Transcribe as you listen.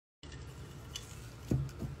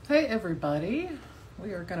Hey everybody,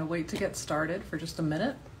 we are going to wait to get started for just a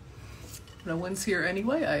minute. No one's here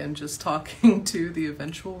anyway, I am just talking to the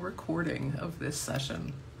eventual recording of this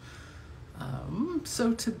session.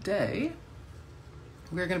 So today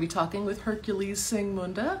we're going to be talking with Hercules Singh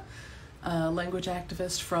Munda, a language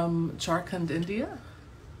activist from Jharkhand, India,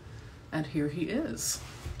 and here he is.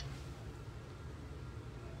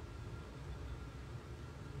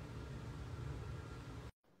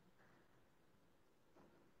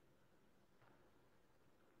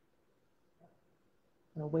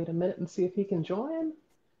 I'll wait a minute and see if he can join.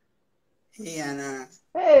 Hey Anna,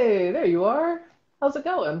 Hey, there you are. How's it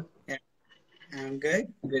going? yeah, I'm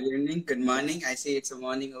good. Good evening, good morning. I see it's a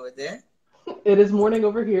morning over there. It is morning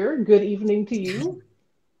over here. Good evening to you.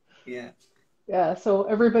 Yeah. Yeah, so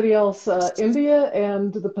everybody else, India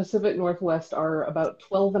and the Pacific Northwest are about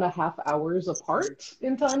 12 and a half hours apart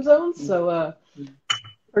in time zones. Mm, So mm.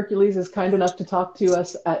 Hercules is kind enough to talk to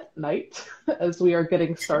us at night as we are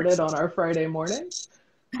getting started on our Friday morning.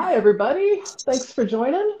 Hi, everybody. Thanks for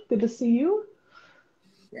joining. Good to see you.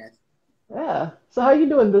 Yes, Yeah. So how you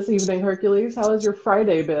doing this evening, Hercules? How has your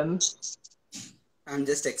Friday been? I'm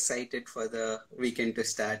just excited for the weekend to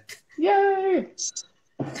start. Yay!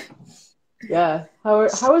 Yeah. How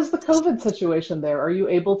is the COVID situation there? Are you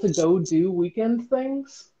able to go do weekend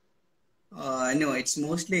things? No, it's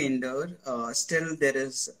mostly indoor. Still, there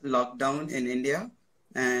is lockdown in India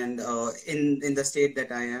and in the state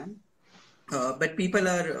that I am. But people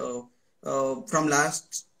are from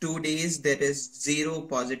last 2 days there is zero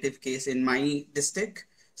positive case in my district,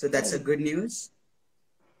 so that's a Hey, good news.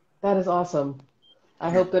 that is awesome. I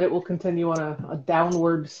Yeah, hope that it will continue on a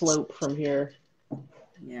downward slope from here.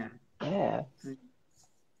 yeah. Yeah.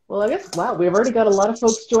 Well, I guess, wow, we've already got a lot of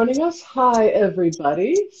folks joining us. Hi,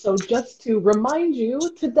 everybody. So, just to remind you,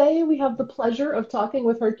 today we have the pleasure of talking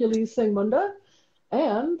with Hercules Singh Munda.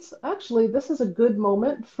 And actually, this is a good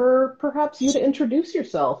moment for perhaps you to introduce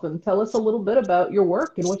yourself and tell us a little bit about your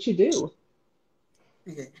work and what you do.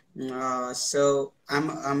 Okay. So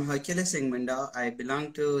I'm Hercules Singh Munda. I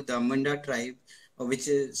belong to the Munda tribe, which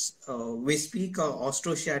is we speak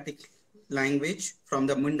Austroasiatic language from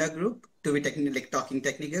the Munda group to be technical, like talking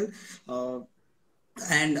technical. Uh,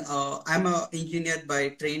 and I'm a engineer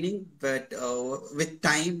by training, but with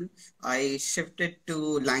time I shifted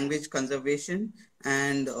to language conservation,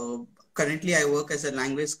 and currently I work as a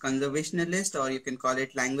language conservationalist, or you can call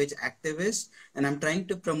it language activist, and I'm trying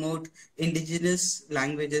to promote indigenous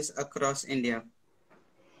languages across India.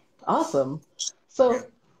 Awesome. Yeah. So,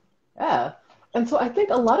 yeah. And so I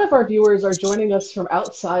think a lot of our viewers are joining us from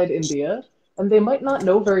outside India, and they might not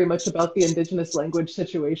know very much about the indigenous language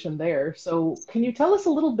situation there. So can you tell us a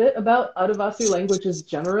little bit about Adivasi languages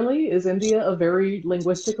generally? Is India a very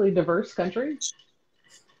linguistically diverse country?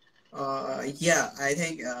 Yeah, I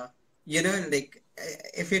think,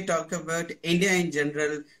 if you talk about India in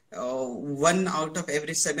general, one out of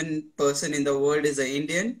every 7 person in the world is an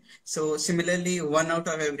Indian. So similarly, one out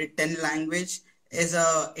of every 10 language is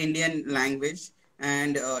a Indian language.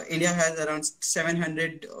 And India has around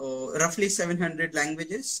 700, roughly 700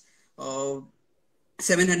 languages. Uh,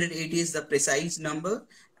 780 is the precise number,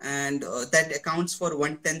 and that accounts for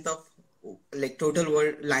 1/10 of like total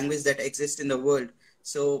world language that exists in the world.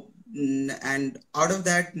 So and out of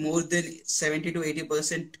that, more than 70 to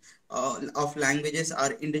 80% of languages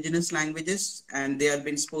are indigenous languages, and they are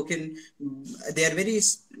been spoken. They are very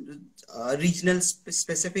regional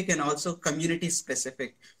specific and also community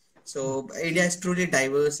specific. So India is truly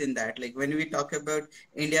diverse in that. Like when we talk about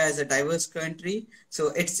India as a diverse country, so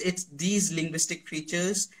it's these linguistic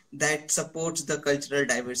features that supports the cultural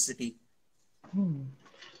diversity. Hmm.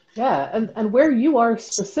 Yeah, and where you are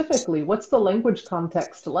specifically, what's the language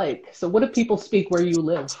context like? So what do people speak where you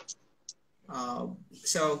live?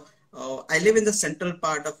 So I live in the central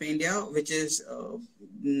part of India,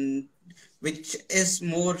 mm, which is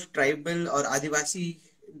more tribal or Adivasi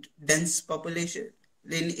dense population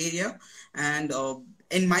in area, and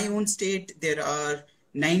in my own state there are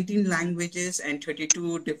 19 languages and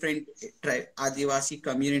 32 different Adivasi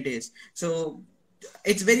communities. So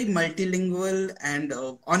it's very multilingual, and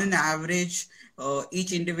on an average,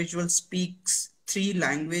 each individual speaks three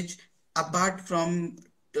language apart from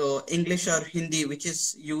English or Hindi, which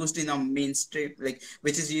is used in a mainstream, like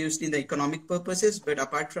which is used in the economic purposes. But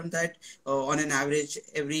apart from that, on an average,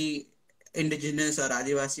 every indigenous or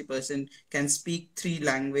Adivasi person can speak three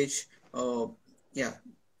language. Yeah,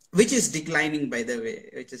 which is declining, by the way,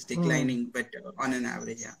 which is Hmm. declining, but on an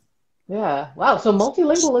average, yeah. Yeah. Wow. So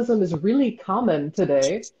multilingualism is really common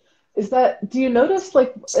today. Do you notice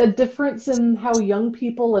like a difference in how young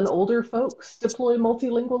people and older folks deploy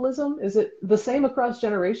multilingualism? Is it the same across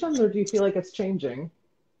generations, or do you feel like it's changing?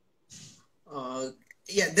 Uh,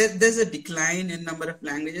 yeah, there's a decline in number of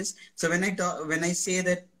languages. So when I say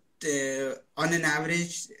that on an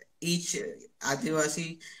average, each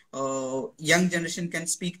Adivasi young generation can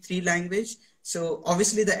speak three language. So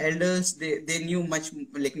obviously the elders they knew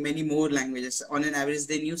like many more languages. On an average,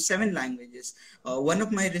 they knew seven languages. One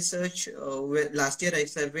of my research last year I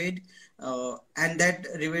surveyed, and that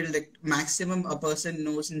revealed that maximum a person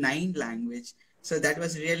knows nine language. So that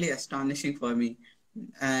was really astonishing for me.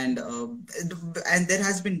 And uh, and there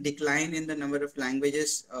has been decline in the number of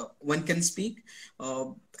languages one can speak, uh,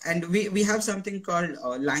 and we have something called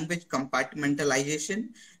language compartmentalization.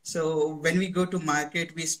 So when we go to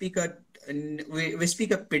market, we speak a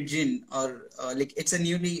pidgin, or like it's a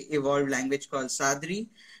newly evolved language called Sadri.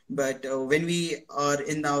 But when we are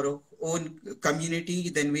in our own community,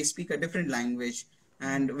 then we speak a different language.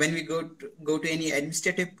 And when we go to any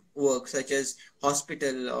administrative work, such as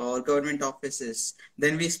hospital or government offices,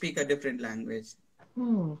 then we speak a different language.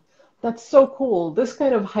 Hmm. That's so cool. This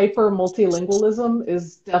kind of hyper multilingualism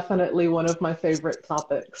is definitely one of my favorite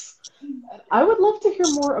topics. I would love to hear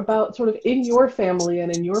more about sort of in your family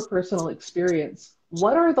and in your personal experience.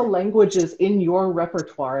 What are the languages in your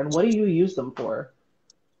repertoire and what do you use them for?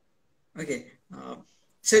 Okay.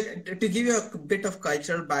 So to give you a bit of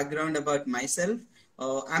cultural background about myself,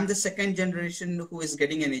 I'm the second generation who is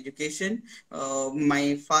getting an education.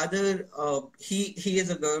 My father, he is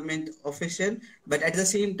a government official, but at the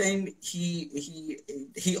same time, he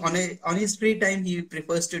on his free time he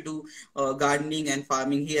prefers to do gardening and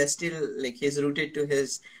farming. He is still like he's rooted to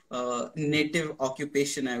his native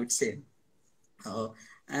occupation, I would say. uh,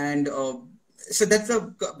 and So that's the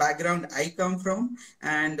background I come from.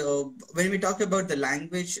 And when we talk about the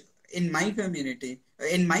language in my community,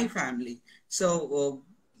 in my family, so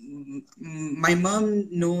my mom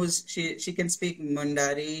knows, she can speak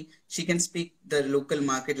Mundari, she can speak the local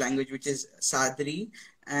market language, which is Sadri,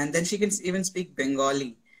 and then she can even speak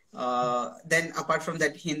Bengali. Then apart from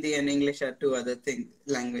that, Hindi and English are two other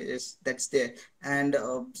languages that's there. And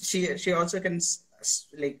she also can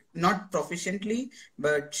like not proficiently,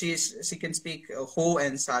 but she can speak Ho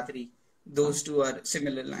and Sadri. Those two are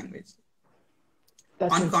similar language.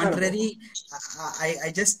 That's On incredible. contrary,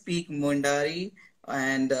 I just speak Mundari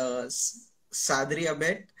and Sadri a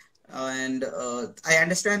bit, and I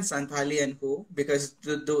understand Santhali and Ho, because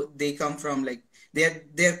they come from like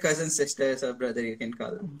they're cousin sisters or brother, you can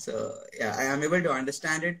call them. So yeah, I am able to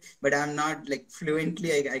understand it, but I'm not like fluently.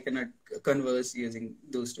 I cannot converse using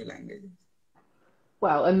those two languages.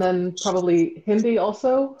 Wow. And then probably Hindi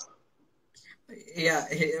also? Yeah,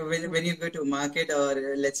 when you go to market,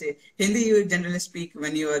 or let's say Hindi, you generally speak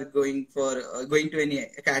when you are going to any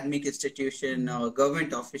academic institution or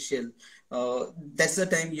government official. That's the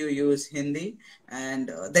time you use Hindi. And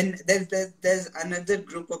then there's another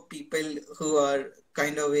group of people who are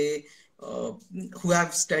kind of uh, who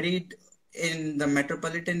have studied in the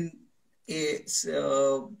metropolitan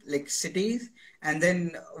like cities. And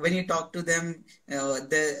then when you talk to them,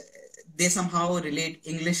 they somehow relate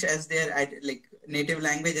English as their like native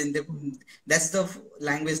language, and that's the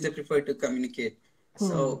language they prefer to communicate. Hmm.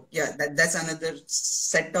 So yeah, that's another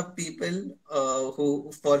set of people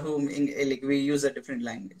who for whom like we use a different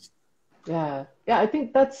language. Yeah. Yeah, I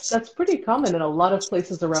think that's pretty common in a lot of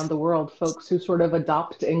places around the world, folks who sort of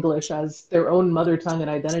adopt English as their own mother tongue and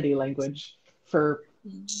identity language for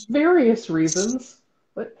various reasons.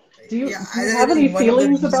 But Yeah, do you I have any think one of the feelings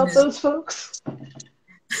reasons about is those folks?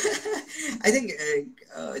 I think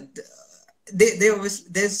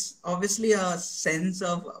there's obviously a sense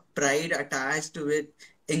of pride attached to it,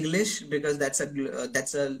 English, because that's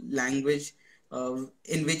a language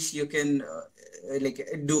in which you can like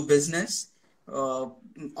do business uh,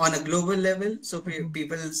 on a global level. So Mhm.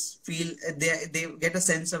 people feel they get a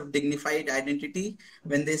sense of dignified identity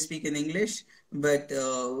when they speak in English. But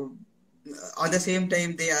at the same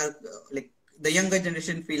time, they are like the younger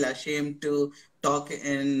generation feel ashamed to talk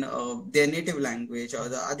in their native language or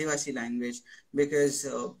the Adivasi language, because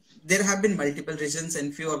there have been multiple reasons,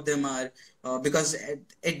 and few of them are because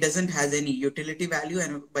it doesn't has any utility value.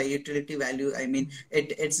 And by utility value, I mean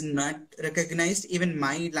it's not recognized. Even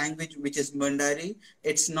my language, which is Mandari,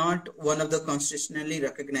 it's not one of the constitutionally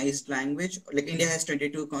recognized language. Like India has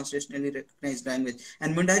 22 constitutionally recognized language,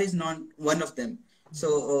 and Mandari is not one of them.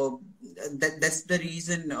 So that's the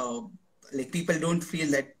reason like people don't feel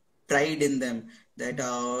that pride in them, that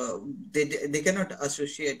they cannot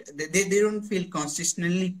associate, they don't feel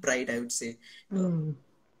constitutionally pride, I would say. Hmm.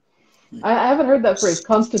 I haven't heard that phrase,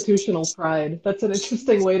 constitutional pride. That's an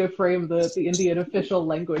interesting way to frame the Indian official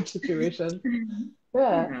language situation.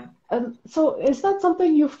 Yeah. Yeah. And so is that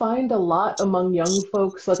something you find a lot among young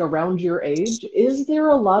folks like around your age? Is there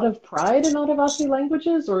a lot of pride in Adivasi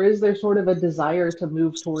languages, or is there sort of a desire to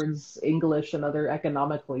move towards English and other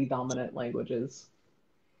economically dominant languages?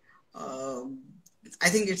 Um, I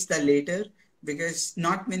think it's the later, because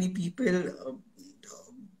not many people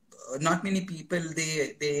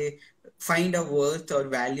they find a worth or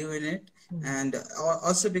value in it, Mm. and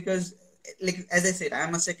also because, like as I said,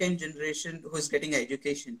 I'm a second generation who's getting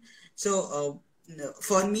education. So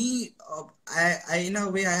for me, I in a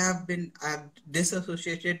way I've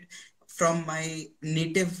disassociated from my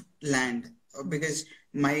native land, Mm. because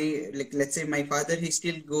my, like let's say my father, he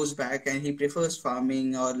still goes back and he prefers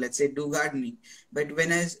farming, or let's say do gardening. But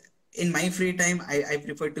when I in my free time, I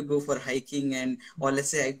prefer to go for hiking, and or let's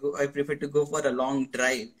say I prefer to go for a long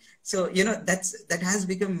drive. So that has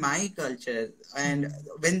become my culture. And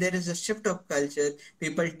Mm. when there is a shift of culture,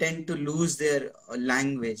 people tend to lose their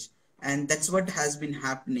language, and that's what has been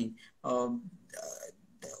happening.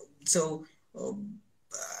 So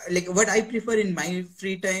like what I prefer in my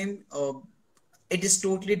free time, it is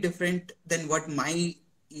totally different than what my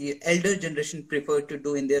elder generation prefer to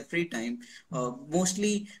do in their free time.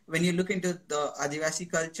 Mostly, when you look into the Adivasi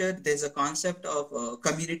culture, there's a concept of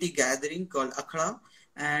community gathering called akhada,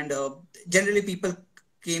 and generally people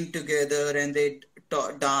came together and they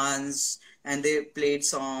dance and they played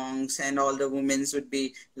songs, and all the women would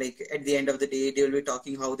be like, at the end of the day, they will be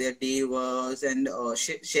talking how their day was, and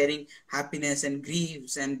sharing happiness and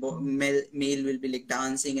griefs, and Mm. male will be like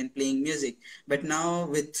dancing and playing music. But now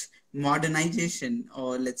with modernization,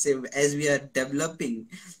 or let's say as we are developing,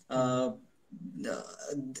 Mm. uh, uh,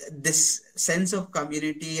 this sense of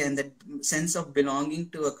community and that sense of belonging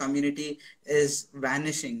to a community is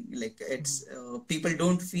vanishing. Like it's people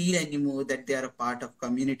don't feel anymore that they are a part of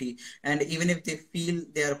community, and even if they feel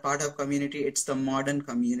they are a part of community, it's the modern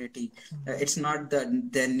community. It's not the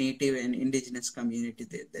native and indigenous community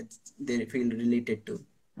that they feel related to.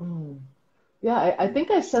 Mm. Yeah, I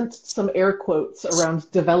think I sensed some air quotes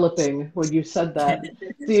around developing when you said that.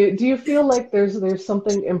 Do you feel like there's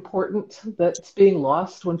something important that's being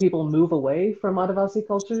lost when people move away from Adivasi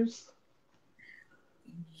cultures?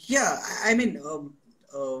 Yeah, I mean,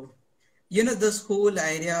 this whole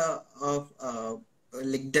idea of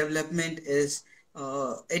like development is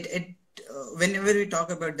it whenever we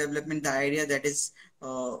talk about development, the idea that is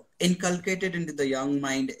inculcated into the young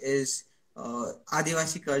mind is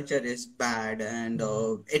Adivasi culture is bad, and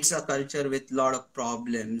Mm. it's a culture with a lot of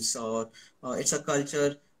problems, or it's a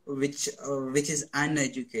culture which is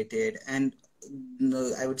uneducated, and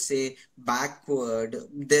no, I would say backward.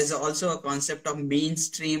 There's also a concept of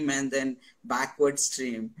mainstream and then backward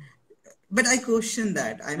stream. But I question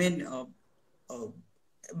that. I mean, uh,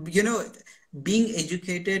 you know, being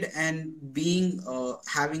educated and being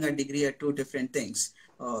having a degree are two different things.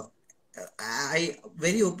 I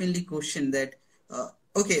very openly question that.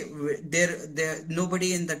 Okay, there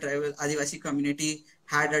nobody in the tribal Adivasi community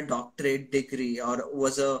had a doctorate degree or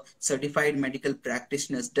was a certified medical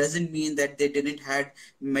practitioner. Doesn't mean that they didn't had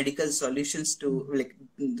medical solutions to like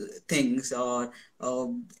things, or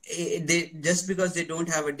they just because they don't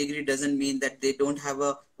have a degree doesn't mean that they don't have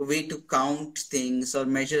a way to count things or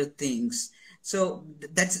measure things. So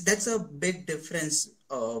that's a big difference.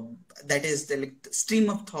 That is the like stream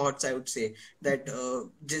of thoughts, I would say, that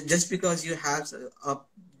just because you have a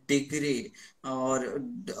degree or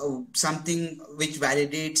something which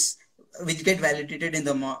get validated in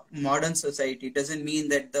the modern society doesn't mean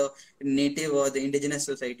that the native or the indigenous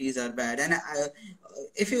societies are bad. And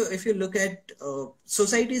if you look at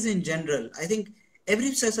societies in general, I think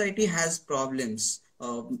every society has problems.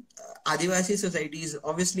 Adivasi societies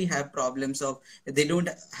obviously have problems of they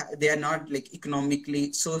are not like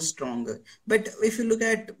economically so stronger. But if you look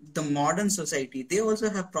at the modern society, they also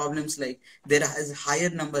have problems like there is higher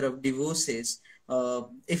number of divorces.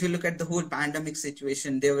 If you look at the whole pandemic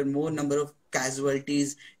situation, there were more number of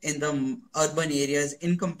casualties in the urban areas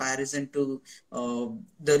in comparison to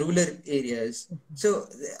the rural areas. So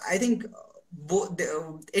I think both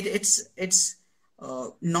it's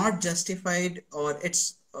not justified, or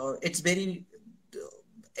it's very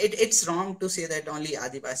it's wrong to say that only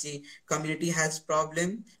Adivasi community has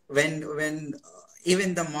problem when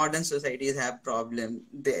even the modern societies have problem.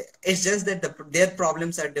 It's just that their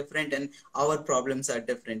problems are different and our problems are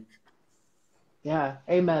different. Yeah,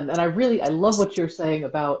 amen. And I love what you're saying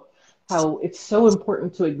about how it's so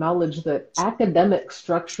important to acknowledge that academic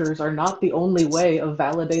structures are not the only way of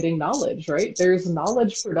validating knowledge, right? There's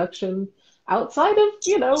knowledge production outside of,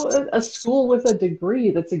 a school with a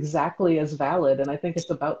degree that's exactly as valid. And I think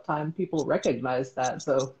it's about time people recognize that.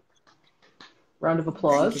 So, round of Thank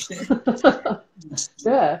applause. you.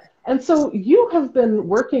 Yeah. And so you have been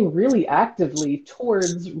working really actively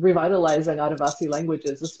towards revitalizing Adivasi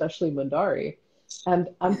languages, especially Mundari. And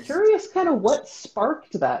I'm Yes. curious kind of what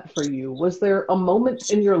sparked that for you. Was there a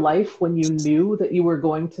moment in your life when you knew that you were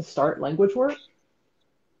going to start language work?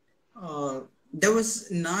 There was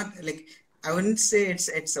not like, I wouldn't say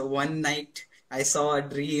it's a one night I saw a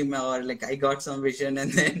dream, or like I got some vision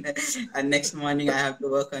and then next morning I have to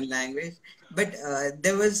work on language. But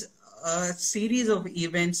there was a series of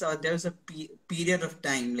events, or there was a period of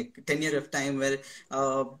time, like tenure of time, where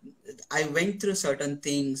uh, I went through certain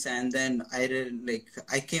things, and then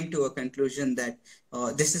I came to a conclusion that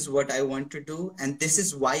this is what I want to do, and this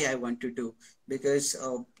is why I want to do. Because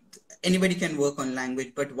anybody can work on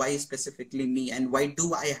language, but why specifically me, and why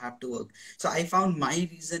do I have to work? So I found my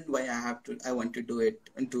reason why I want to do it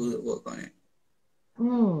and to work on it.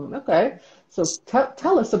 Okay. So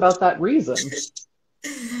tell us about that reason.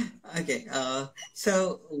 Okay,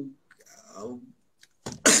 so uh,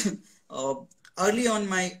 uh, early on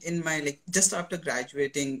in my, like, just after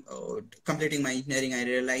graduating, completing my engineering, I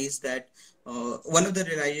realized that one of the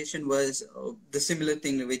realization was the similar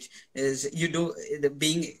thing, which is you do the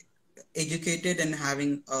being educated and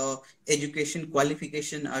having education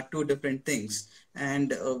qualification are two different things.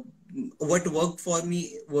 And what worked for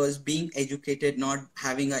me was being educated, not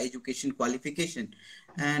having a education qualification.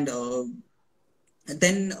 And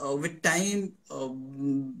then with time,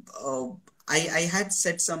 I had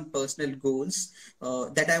set some personal goals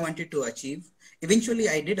that I wanted to achieve. Eventually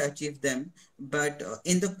I did achieve them, but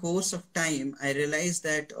in the course of time I realized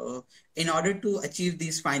that in order to achieve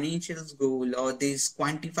these financial goal or these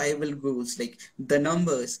quantifiable goals, like the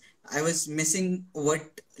numbers, I was missing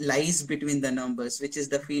what lies between the numbers, which is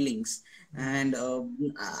the feelings. And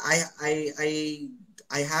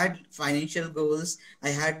I had financial goals. I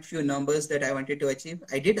had few numbers that I wanted to achieve.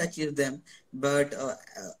 I did achieve them, but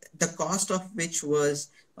the cost of which was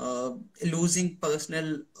losing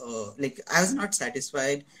personal, like I was not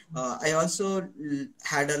satisfied. I also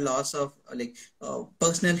had a loss of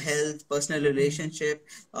personal health, personal relationship.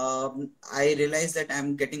 I realized that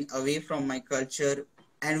I'm getting away from my culture,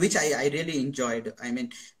 and which I really enjoyed. I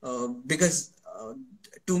mean, because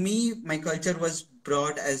to me, my culture was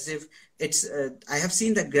brought as if I have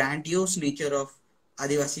seen the grandiose nature of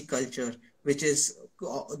Adivasi culture, which is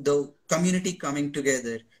the community coming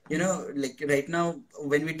together. You know, like right now,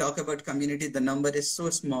 when we talk about community, the number is so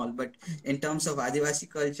small, but in terms of Adivasi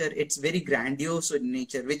culture, it's very grandiose in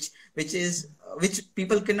nature, which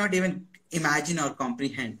people cannot even imagine or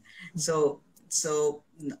comprehend. So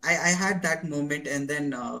I had that moment, and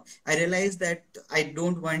then I realized that I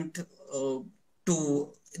don't want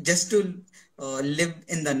to just to live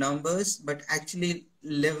in the numbers, but actually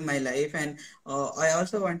live my life. And I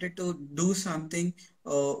also wanted to do something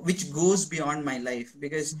which goes beyond my life,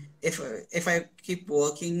 because if I keep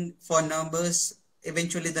working for numbers,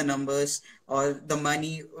 eventually the numbers or the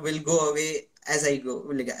money will go away as I go,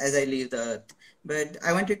 like as I leave the earth. But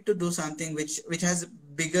I wanted to do something which has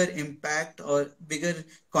bigger impact or bigger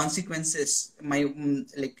consequences.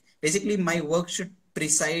 Like basically my work should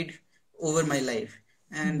preside over my life.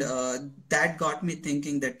 And that got me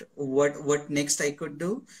thinking that what next I could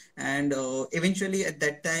do. And eventually at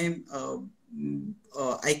that time,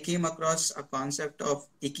 I came across a concept of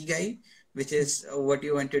ikigai, which is what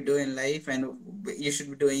you want to do in life, and you should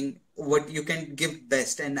be doing what you can give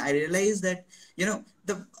best. And I realized that, you know,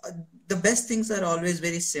 the best things are always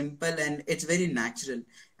very simple and it's very natural.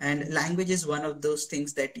 And language is one of those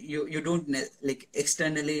things that you don't like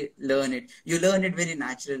externally learn it, you learn it very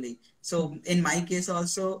naturally. So in my case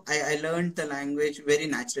also, I learned the language very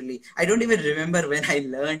naturally. I don't even remember when I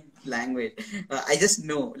learned language. I just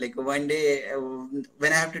know, like one day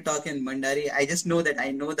when I have to talk in Mandari, I just know that I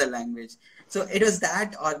know the language. So it was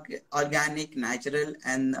that organic, natural,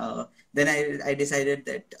 and then I decided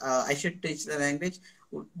that I should teach the language.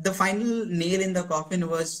 The final nail in the coffin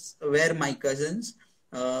was where my cousins,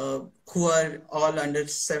 who are all under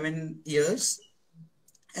 7 years,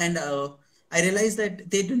 and I realized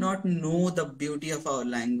that they do not know the beauty of our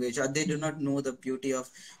language, or they do not know the beauty of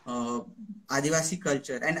Adivasi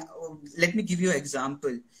culture. And let me give you an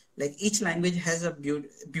example. Like each language has a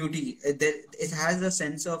beauty. It has a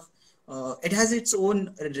sense of, it has its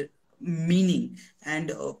own meaning.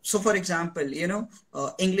 And so, for example, you know,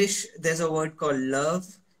 English, there's a word called love,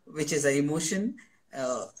 which is an emotion.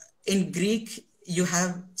 In Greek, you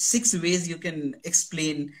have 6 ways you can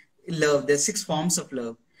explain love. There's 6 forms of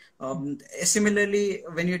love. Similarly,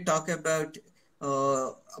 when you talk about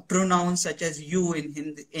uh, pronouns such as you in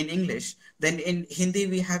Hindi, in English, then in Hindi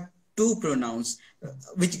we have two pronouns,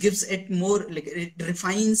 which gives it more, like it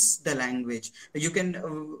refines the language. You can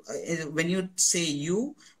when you say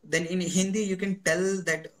you, then in Hindi you can tell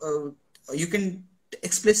that you can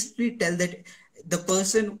explicitly tell that the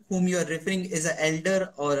person whom you are referring is an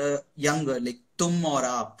elder or a younger, like tum or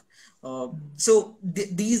aap. So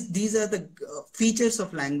these are the features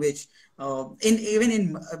of language. In even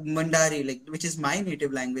in Mandari, like which is my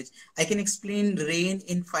native language, I can explain rain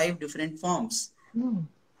in 5 different forms. Mm.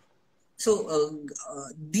 So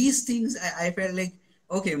these things, I felt like,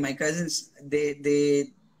 okay, my cousins,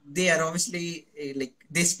 they are obviously like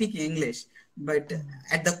they speak English, but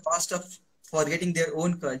at the cost of forgetting their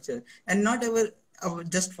own culture, and not ever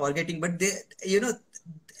just forgetting, but they,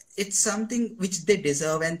 it's something which they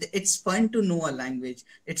deserve, and it's fun to know a language,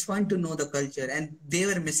 it's fun to know the culture, and they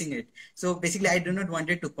were missing it. So basically I do not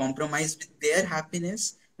wanted to compromise with their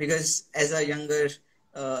happiness, because as a younger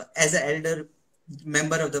as an elder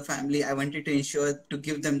member of the family, I wanted to ensure to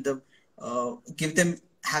give them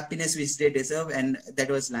happiness which they deserve, and that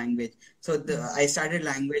was language. So I started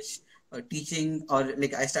language teaching, or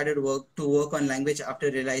like I started work on language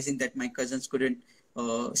after realizing that my cousins couldn't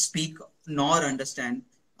speak nor understand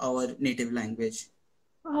our native language.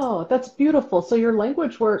 Oh, that's beautiful. So your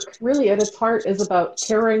language work really at its heart is about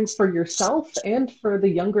caring for yourself and for the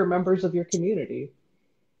younger members of your community.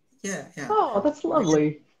 Yeah, yeah. Oh, that's Because,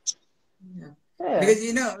 lovely. yeah. Yeah.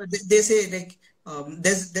 Because they say like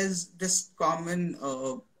there's this common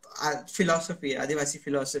philosophy, Adivasi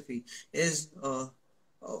philosophy is uh,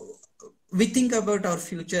 we think about our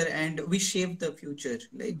future and we shape the future.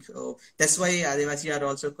 Like that's why Adivasi are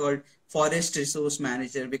also called forest resource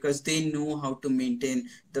manager, because they know how to maintain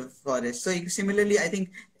the forest. So similarly, I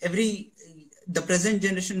think every the present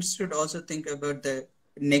generation should also think about the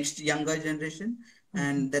next younger generation, Mhm.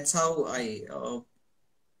 and that's how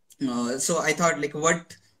so I thought like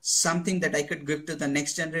what something that I could give to the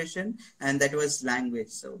next generation, and that was language.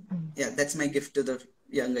 So yeah, that's my gift to the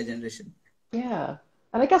younger generation. Yeah.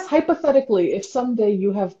 And I guess hypothetically, if someday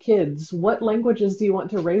you have kids, what languages do you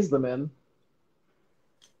want to raise them in?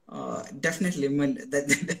 Definitely.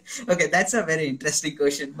 Okay, that's a very interesting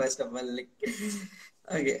question. First of all, like,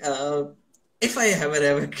 okay, if I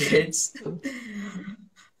ever kids,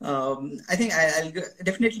 I think I'll go,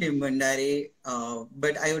 definitely Mundari,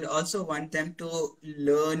 but I would also want them to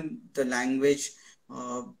learn the language,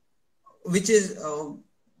 uh, which is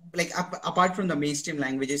like apart from the mainstream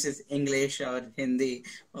languages is English or Hindi.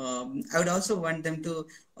 I would also want them to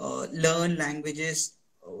learn languages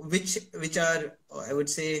which are I would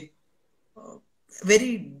say uh,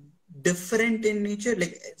 very different in nature.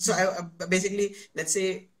 Like so, basically, let's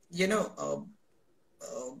say uh,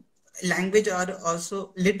 language are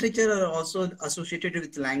also literature are also associated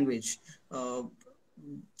with language. Uh,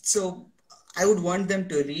 so I would want them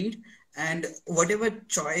to read, and whatever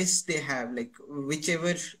choice they have, like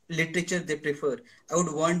whichever literature they prefer, I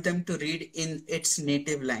would want them to read in its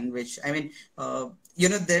native language. I mean,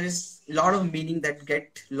 there is a lot of meaning that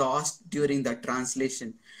get lost during the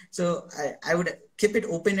translation. So I would keep it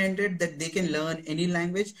open-ended that they can learn any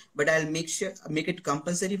language, but I'll make it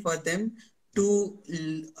compulsory for them to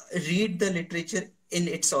read the literature in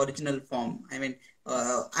its original form. I mean,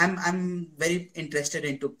 I'm very interested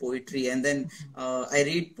into poetry, and then I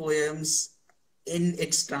read poems in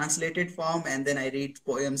its translated form, and then I read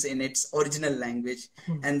poems in its original language,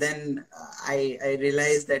 and then I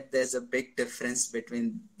realize that there's a big difference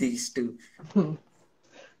between these two.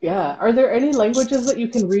 Yeah. Are there any languages that you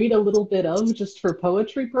can read a little bit of just for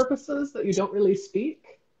poetry purposes that you don't really speak?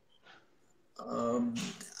 Um,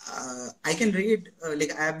 I can read,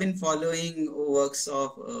 like I've been following works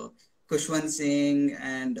of Kushwant Singh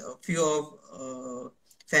and a few of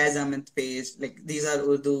Faiz Ahmed Faiz. Like these are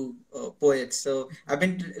Urdu poets. So I've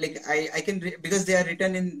been like I can because they are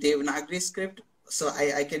written in Devanagari script. So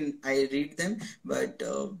I read them. But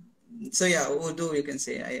so yeah, Urdu you can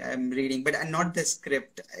say I'm reading, but not the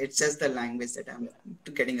script. It's just the language that I'm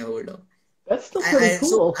getting a hold of. That's still pretty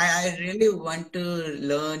So cool. I really want to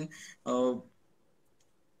learn uh,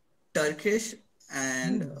 Turkish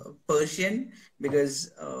and Mm. Persian,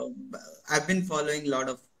 because I've been following a lot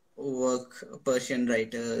of work, Persian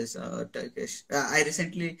writers, Turkish. I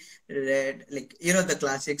recently read, like, the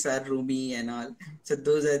classics are Rumi and all. So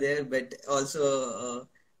those are there, but also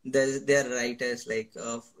there are writers like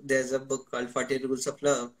there's a book called 40 Rules of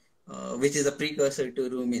Love. Which is a precursor to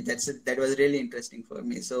Rumi. That was really interesting for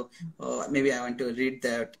me. So maybe I want to read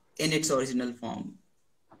that in its original form.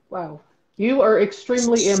 Wow. You are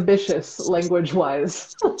extremely ambitious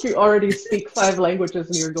language-wise. You already speak 5 languages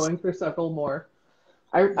and you're going for several more.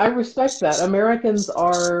 I respect that. Americans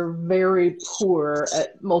are very poor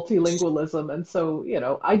at multilingualism, and so,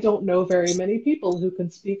 I don't know very many people who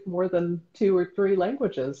can speak more than 2 or 3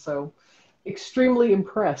 languages, so extremely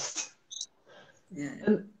impressed. Yeah.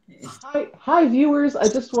 And hi, viewers. I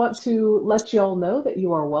just want to let y'all know that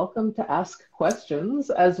you are welcome to ask questions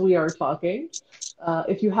as we are talking.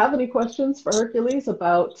 If you have any questions for Hercules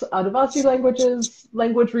about Adivasi languages,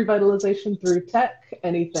 language revitalization through tech,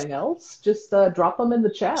 anything else, just drop them in the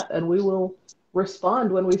chat and we will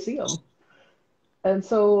respond when we see them. And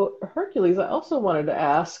so, Hercules, I also wanted to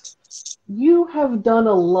ask, you have done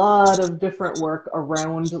a lot of different work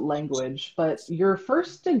around language, but your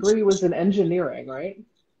first degree was in engineering, right?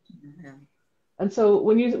 Yeah. And so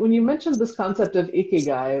when you mentioned this concept of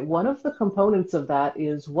ikigai, one of the components of that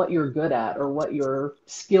is what you're good at or what you're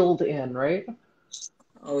skilled in, right?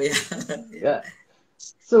 Oh yeah. Yeah. Yeah.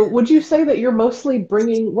 So Yeah. would you say that you're mostly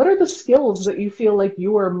bringing, what are the skills that you feel like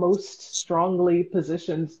you are most strongly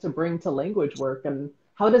positioned to bring to language work, and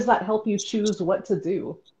how does that help you choose what to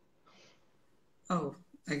do? Oh,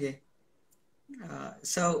 okay.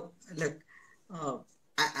 So look, uh,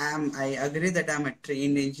 I agree that I'm a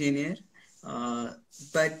trained engineer,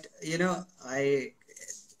 but I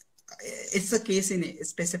it's the case in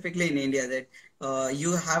specifically in India that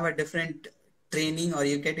you have a different training or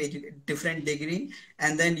you get a different degree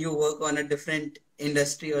and then you work on a different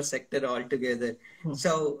industry or sector altogether. Hmm.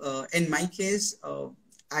 So in my case,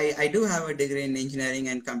 I do have a degree in engineering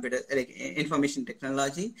and computer like information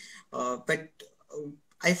technology, but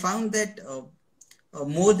I found that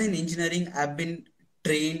more than engineering, I've been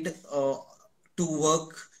trained to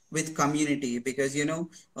work with community because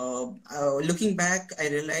looking back, I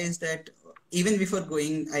realized that even before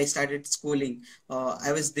going, I started schooling.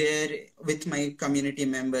 I was there with my community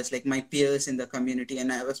members, like my peers in the community,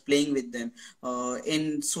 and I was playing with them.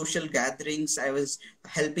 In social gatherings, I was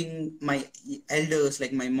helping my elders,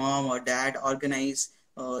 like my mom or dad, organize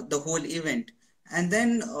the whole event. And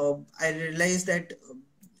then I realized that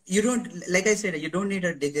you don't, like I said, you don't need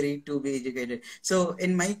a degree to be educated. So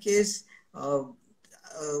in my case, I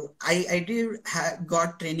did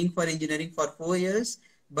got training for engineering for 4 years,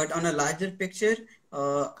 but on a larger picture,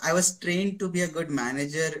 I was trained to be a good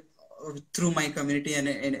manager through my community and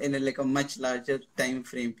in a, like a much larger time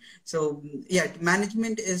frame. So yeah,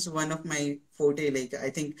 management is one of my forte. Like I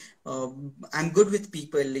think I'm good with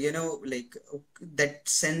people, like that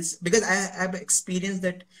sense because I've experienced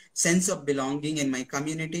that sense of belonging in my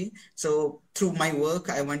community. So through my work,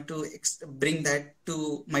 I want to bring that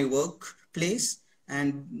to my workplace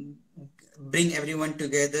and bring everyone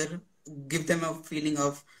together, give them a feeling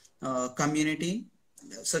of community.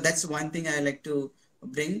 So that's one thing I like to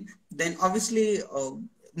bring. Then obviously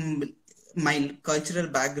my cultural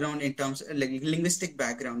background in terms like linguistic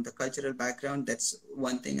background, the cultural background, that's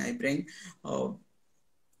one thing I bring. Uh,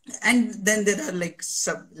 and then there are like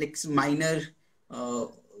minor uh,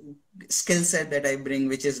 skill set that I bring,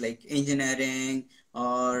 which is like engineering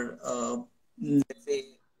or let's say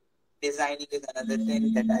designing is another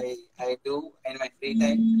thing that I do in my free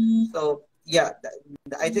time. So yeah,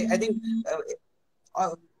 I think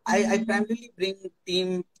uh, I primarily bring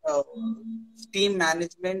team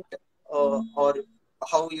management or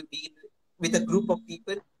how you deal with a group of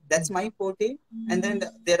people. That's my forte. And then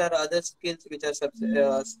there are other skills which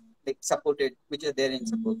are like supported, which are there in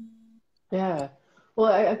support. Yeah.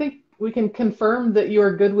 Well, I think we can confirm that you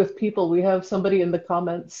are good with people. We have somebody in the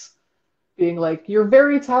comments being like, "You're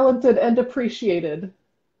very talented and appreciated."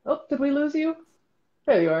 Oh, did we lose you?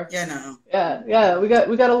 There you are. Yeah, no, Yeah, yeah, we got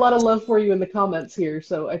a lot of love for you in the comments here,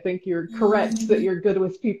 so I think you're correct that you're good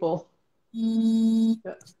with people.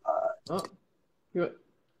 Yeah. Oh, you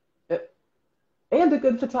and a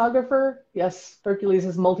good photographer. Yes, Hercules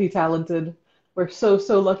is multi-talented. We're so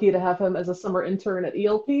lucky to have him as a summer intern at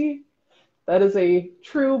ELP. That is a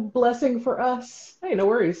true blessing for us. Hey, no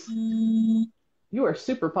worries. You are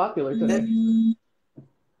super popular today.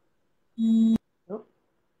 Oh,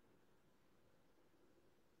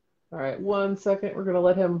 all right, 1 second. We're going to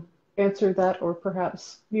let him answer that or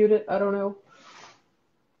perhaps mute it. I don't know.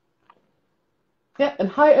 Yeah, and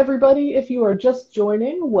hi everybody. If you are just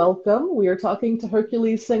joining, welcome. We are talking to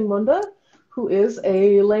Hercules Singh Munda, who is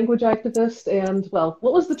a language activist and, well,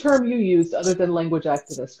 what was the term you used other than language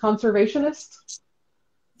activist? Conservationist?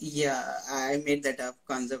 yeah, I made that up,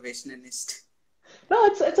 conservationist. No,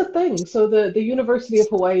 it's a thing. So the University of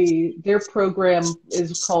Hawaii, their program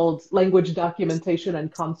is called Language Documentation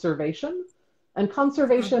and Conservation. And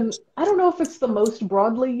conservation, I don't know if it's the most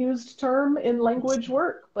broadly used term in language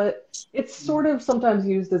work, but it's sort of sometimes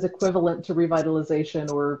used as equivalent to revitalization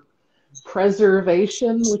or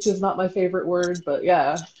preservation, which is not my favorite word, but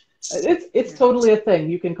yeah, it's Yeah. totally a thing.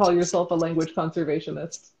 You can call yourself a language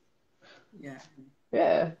conservationist. Yeah.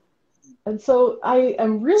 Yeah. And so I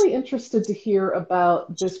am really interested to hear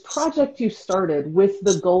about this project you started with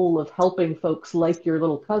the goal of helping folks like your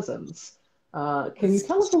little cousins. Can you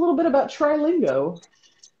tell us a little bit about Trilingo?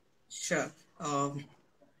 Sure.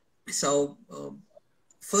 So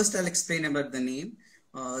first, I'll explain about the name.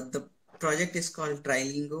 The project is called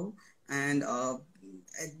Trilingo, and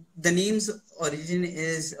the name's origin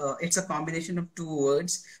is it's a combination of two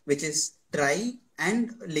words, which is tri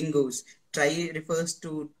and lingos. Tri refers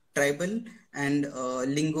to tribal, and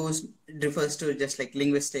lingos refers to just like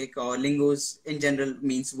linguistic, or lingos in general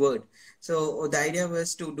means word. So the idea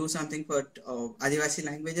was to do something for Adivasi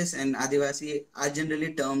languages, and Adivasi are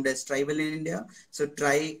generally termed as tribal in India. So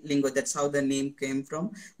trilingo, that's how the name came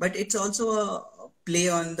from. But it's also a play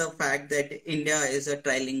on the fact that India is a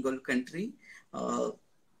trilingual country. Uh,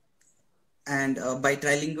 and by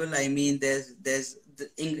trilingual, I mean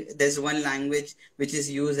there's one language which is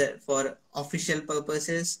used for official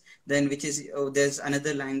purposes, then which is there's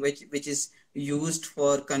another language which is used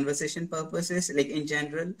for conversation purposes, like in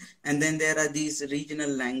general, and then there are these regional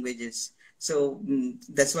languages. So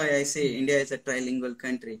that's why I say India is a trilingual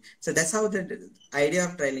country. So that's how the idea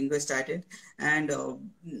of trilingual started. And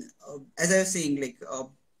as I was saying, like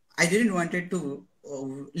I didn't wanted to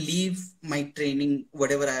leave my training,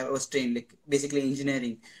 whatever I was trained, like basically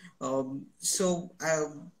engineering. So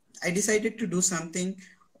I decided to do something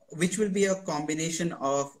which will be a combination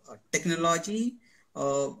of technology,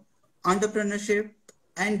 uh, entrepreneurship,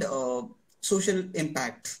 and social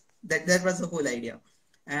impact. That was the whole idea.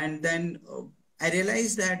 And then I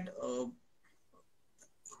realized that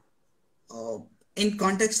uh, in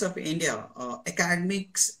context of India,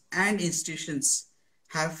 academics and institutions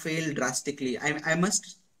have failed drastically. I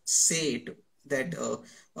must say it that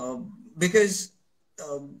because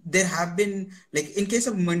there have been, like in case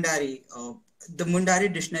of Mundari, the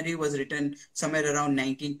Mundari dictionary was written somewhere around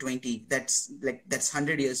 1920. That's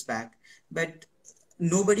 100 years back. But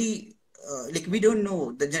nobody, like we don't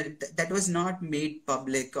know that was not made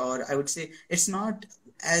public, or I would say it's not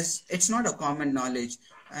a common knowledge.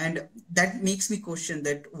 And that makes me question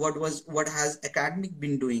that what has academic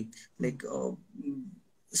been doing, like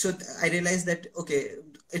so I realized that okay,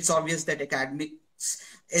 it's obvious that academics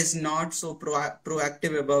is not so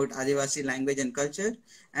proactive about Adivasi language and culture.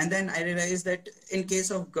 And then I realized that in case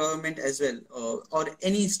of government as well, or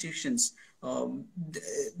any institutions,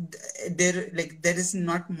 there is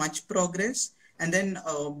not much progress. And then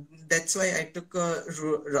that's why I took a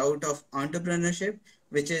route of entrepreneurship,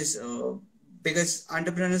 which is because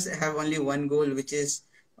entrepreneurs have only one goal, which is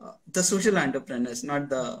the social entrepreneurs, not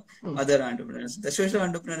the Hmm. other entrepreneurs. The social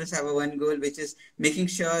entrepreneurs have a one goal, which is making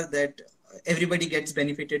sure that everybody gets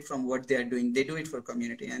benefited from what they are doing. They do it for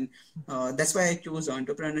community, and that's why I chose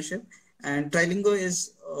entrepreneurship. And Trilingo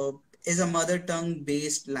is a mother tongue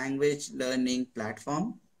based language learning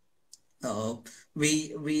platform. uh, we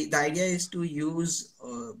the idea is to use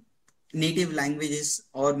native languages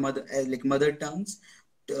or mother tongues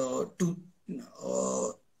to uh,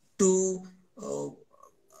 to uh,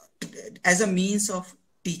 as a means of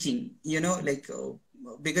teaching,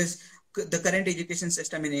 because the current education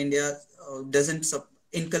system in India doesn't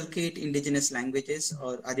inculcate indigenous languages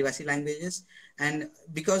or Adivasi languages. And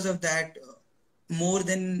because of that, more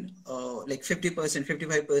than like 50%,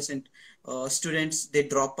 55% students, they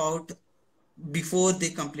drop out before they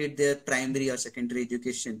complete their primary or secondary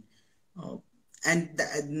education. Uh, and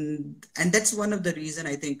that's one of the reason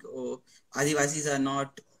I think Adivasis are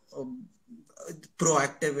not um,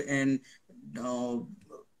 proactive in uh,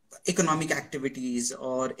 economic activities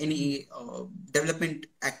or any development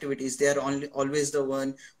activities. They are only always the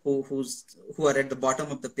one who are at the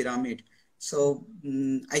bottom of the pyramid. So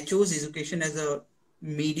I chose education as a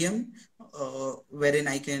medium wherein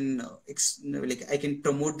I can I can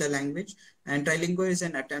promote the language, and Trilingo is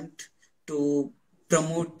an attempt to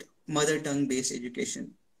promote mother tongue based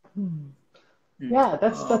education. Hmm. Mm. Yeah,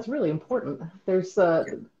 that's really important. There's Yeah.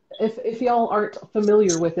 if y'all aren't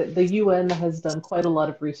familiar with it, the UN has done quite a lot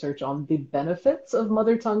of research on the benefits of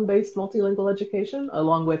mother tongue based multilingual education,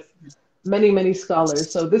 along with many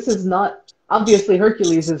scholars. So this is not obviously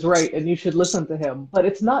Hercules is right, and you should listen to him. But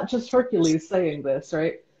it's not just Hercules saying this,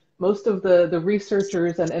 right? Most of the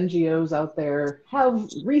researchers and NGOs out there have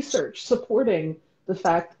research supporting the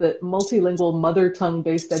fact that multilingual mother tongue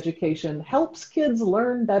based education helps kids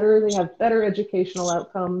learn better. They have better educational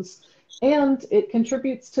outcomes. and it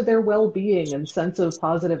contributes to their well-being and sense of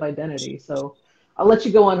positive identity. So I'll let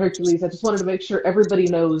you go on, Hercules. I just wanted to make sure everybody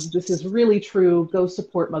knows this is really true. Go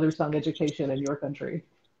support mother tongue education in your country.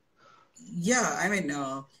 Yeah, I mean,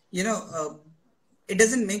 it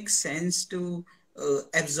doesn't make sense to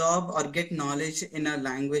absorb or get knowledge in a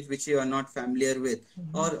language which you are not familiar with,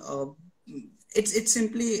 or it's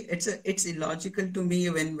simply it's illogical to me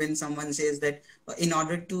when someone says that in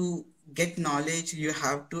order to get knowledge you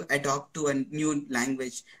have to adopt to a new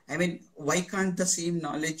language. I mean, why can't the same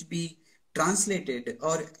knowledge be translated?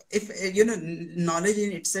 Or if knowledge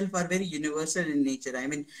in itself are very universal in nature. I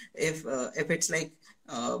mean, if it's like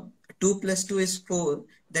uh, 2 plus 2 is 4,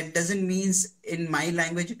 that doesn't means in my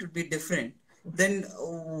language it would be different. Then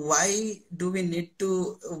why do we need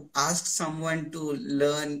to ask someone to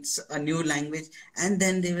learn a new language and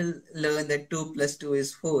then they will learn that 2 plus 2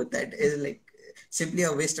 is 4? That is like simply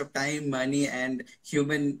a waste of time, money, and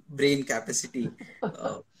human brain capacity.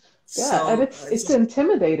 Uh, Yeah, and so, it's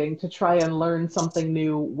intimidating to try and learn something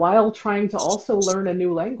new while trying to also learn a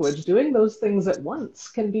new language. Doing those things at once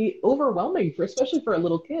can be overwhelming for especially for a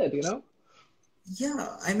little kid, you know?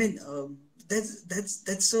 yeah, I mean,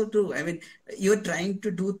 that's so true. I mean, you're trying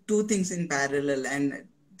to do two things in parallel, and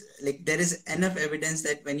like there is enough evidence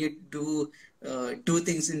that when you do two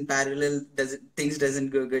things in parallel, things doesn't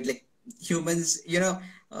go good. Like humans, there's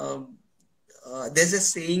a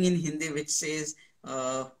saying in Hindi which says,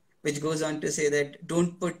 which goes on to say that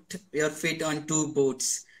don't put your feet on two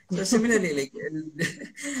boats. So similarly, like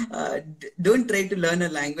don't try to learn a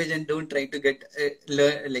language and don't try to get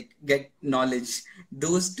knowledge.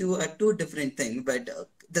 Those two are two different things. But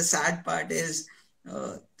the sad part is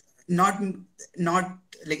uh, not not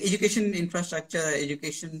like education infrastructure,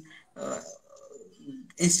 education uh,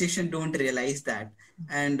 institution don't realize that,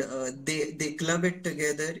 and they club it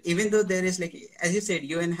together. Even though there is, like as you said,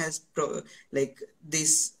 UN has like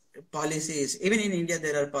these policies. Even in India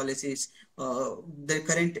there are policies. The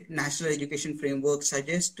current national education framework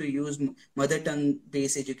suggests to use mother tongue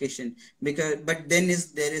based education, because but then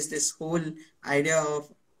there is this whole idea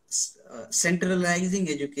of centralizing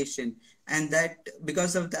education, and that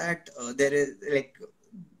because of that there is like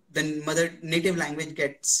the mother native language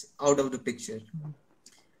gets out of the picture.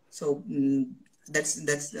 So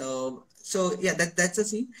so yeah, that's a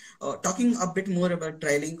scene. Talking a bit more about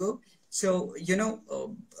trilingual. So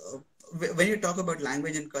when you talk about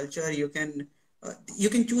language and culture, you can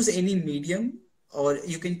choose any medium, or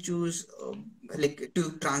you can choose like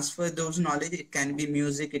to transfer those knowledge. It can be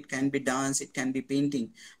music, it can be dance, it can be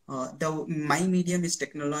painting. The my medium is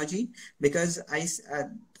technology, because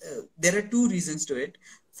there are two reasons to it.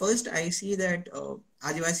 First, I see that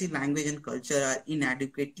Adivasi language and culture are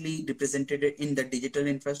inadequately represented in the digital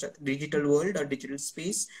infrastructure, digital world or digital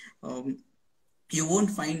space. You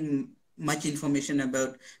won't find much information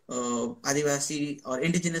about Adivasi or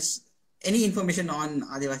indigenous, any information on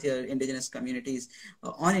Adivasi or indigenous communities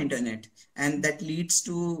on internet, and that leads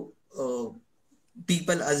to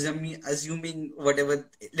people assuming whatever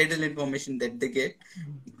little information that they get.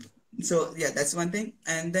 So yeah, that's one thing.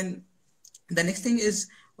 And then the next thing is,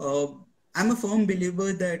 uh, I'm a firm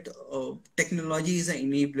believer that technology is an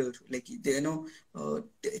enabler. Like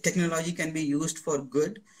technology can be used for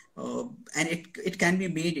good, and it can be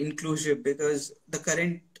made inclusive, because the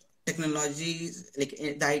current technologies, like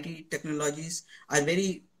the IT technologies, are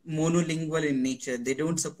very monolingual in nature. They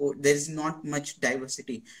don't support. There is not much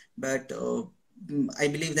diversity, but I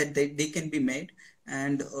believe that they can be made,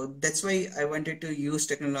 and that's why I wanted to use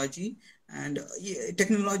technology. And yeah,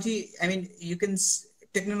 technology, I mean,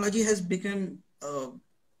 technology has become,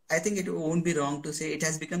 I think it won't be wrong to say, it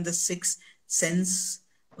has become the sixth sense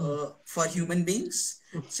for human beings.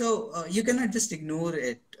 So you cannot just ignore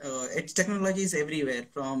it. Its technology is everywhere,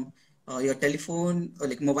 from your telephone or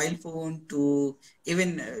like mobile phone to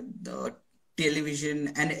even the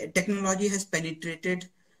television, and technology has penetrated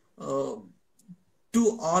uh,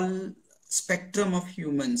 to all spectrum of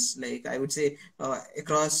humans, like I would say,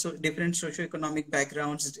 across different socioeconomic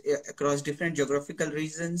backgrounds, across different geographical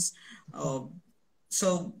regions. uh,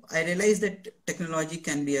 so I realized that technology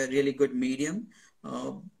can be a really good medium,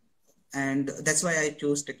 uh, and that's why I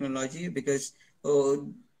chose technology, because uh,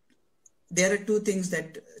 there are two things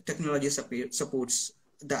that technology supports,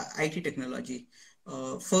 the IT technology.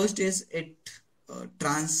 First is it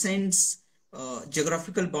transcends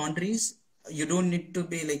geographical boundaries. You don't need to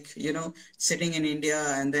be like, sitting in India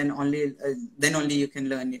and then only you can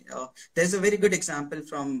learn it. There's a very good example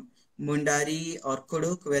from Mundari or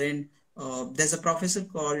Koduk, wherein there's a professor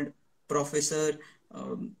called Professor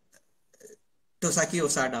um, Tosaki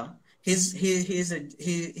Osada. He's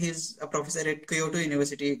a professor at Kyoto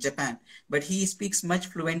University, Japan, but he speaks much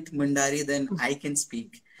fluent Mundari than I can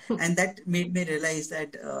speak, and that made me realize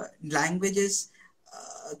that languages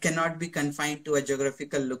cannot be confined to a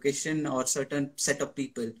geographical location or certain set of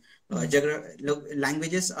people.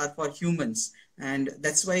 Languages are for humans, and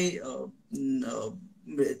that's why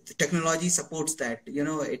technology supports that.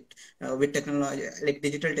 With technology, like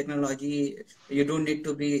digital technology, you don't need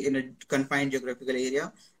to be in a confined geographical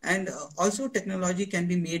area, and also technology can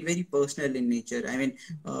be made very personal in nature. I mean,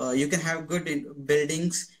 you can have good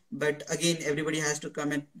buildings, but again, everybody has to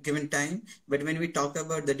come at given time. But when we talk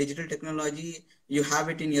about the digital technology, you have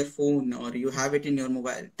it in your phone or you have it in your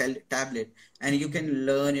mobile tablet, and you can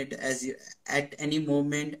learn it as you at any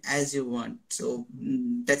moment as you want. So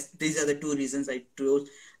these are the two reasons I chose.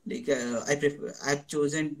 Like I've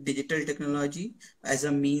chosen digital technology as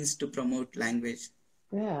a means to promote language.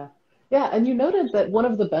 Yeah. Yeah, and you noted that one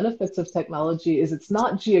of the benefits of technology is it's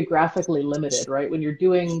not geographically limited, right? When you're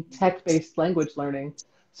doing tech-based language learning.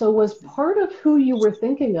 So was part of who you were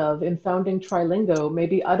thinking of in founding Trilingo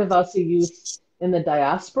maybe Adivasi youth in the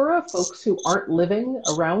diaspora, folks who aren't living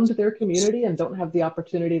around their community and don't have the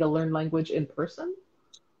opportunity to learn language in person?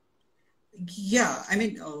 Yeah, I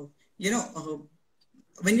mean,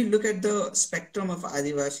 when you look at the spectrum of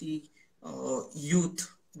Adivasi youth,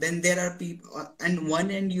 then there are people, and one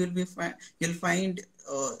end you'll find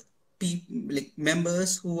like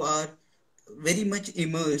members who are very much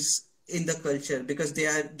immersed in the culture because they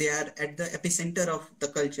are at the epicenter of the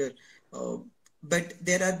culture. Uh, but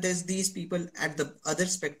there's these people at the other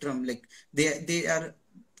spectrum, like they are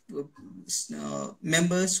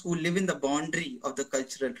members who live in the boundary of the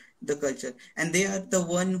culture, and they are the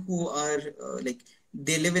one who are like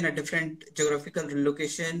they live in a different geographical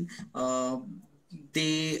location.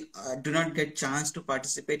 They do not get chance to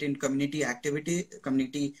participate in community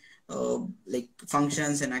like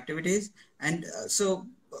functions and activities, and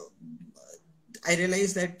I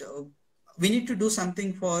realized that we need to do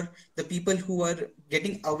something for the people who are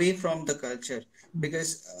getting away from the culture,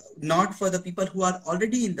 because not for the people who are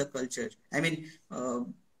already in the culture. I mean,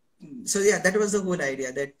 so yeah, that was the whole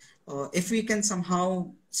idea, that if we can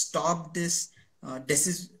somehow stop this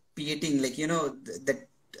dissipating, like, that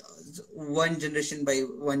one generation by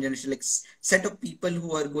one generation, like set of people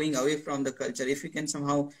who are going away from the culture, if we can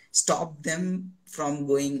somehow stop them from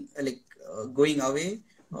going away,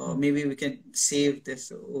 maybe we can save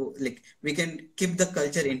this, like we can keep the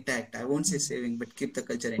culture intact. I won't say saving, but keep the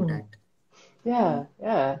culture Mhm. intact. Yeah,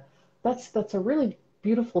 yeah. That's a really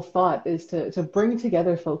beautiful thought is to bring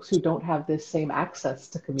together folks who don't have this same access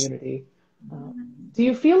to community. Uh, do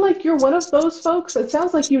you feel like you're one of those folks? It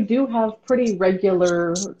sounds like you do have pretty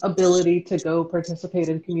regular ability to go participate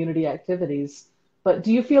in community activities, but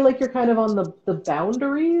do you feel like you're kind of on the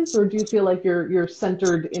boundaries, or do you feel like you're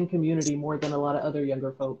centered in community more than a lot of other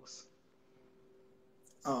younger folks?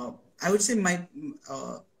 uh, I would say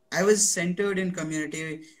uh, I was centered in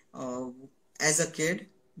community uh, as a kid,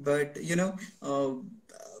 but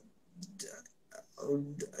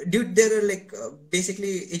dude, there are like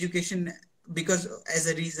basically education, because as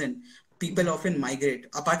a reason people often migrate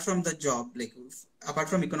apart from the job, like apart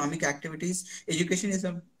from economic activities, education is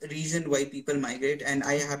a reason why people migrate, and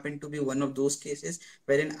I happen to be one of those cases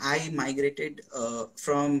wherein I migrated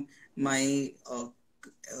from my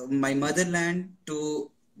my motherland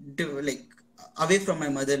to like away from my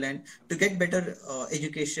motherland to get better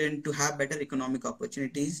education, to have better economic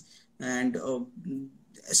opportunities. And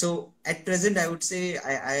so at present, I would say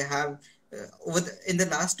I have in the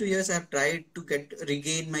last 2 years, I've tried to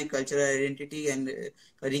regain my cultural identity and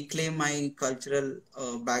reclaim my cultural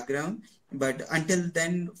background. But until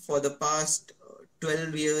then, for the past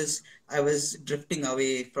 12 years, I was drifting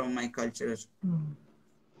away from my culture. Hmm.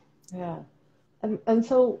 Yeah. And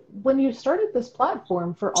so when you started this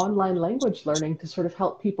platform for online language learning to sort of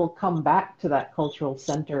help people come back to that cultural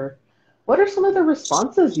center, what are some of the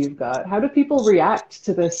responses you've got? How do people react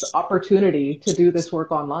to this opportunity to do this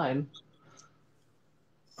work online?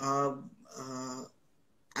 Uh, uh,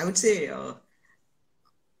 I would say out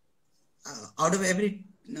of every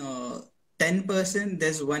 10%,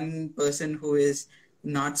 there's one person who is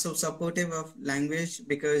not so supportive of language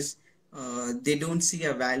because they don't see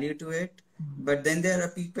a value to it. But then there are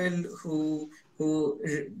people who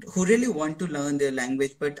really want to learn their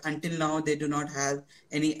language, but until now they do not have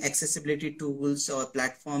any accessibility tools or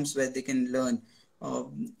platforms where they can learn.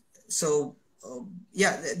 So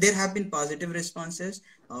yeah, there have been positive responses,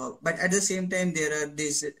 but at the same time there are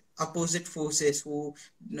these opposite forces who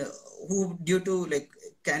due to like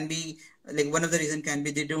can be like one of the reason can be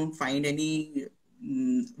they don't find any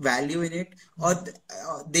value in it, or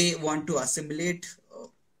they want to assimilate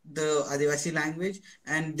the Adivasi language,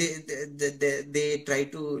 and they try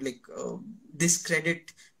to like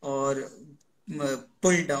discredit or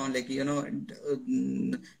pull down, like they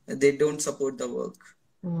don't support the work.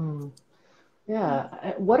 Mm. Yeah.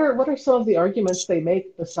 What are some of the arguments they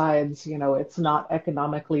make besides, it's not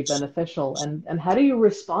economically beneficial, and how do you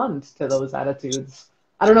respond to those attitudes?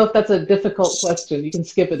 I don't know if that's a difficult question. You can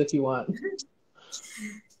skip it if you want.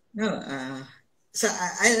 No, so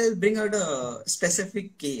I'll bring out a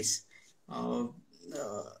specific case. Uh,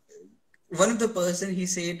 uh, One of the person, he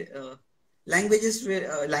said, languages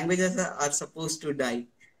are supposed to die,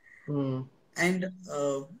 Mm. and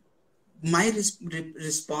my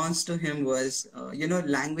response to him was,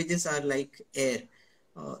 languages are like air.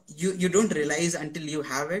 You don't realize until you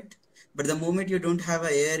have it, but the moment you don't have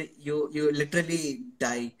a air, you literally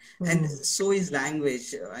die. And Mm. so is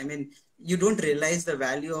language. I mean, you don't realize the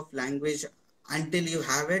value of language until you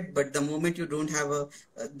have it, but the moment you don't have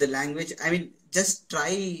the language, I mean, just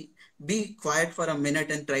try, be quiet for a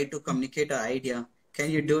minute and try to communicate an idea.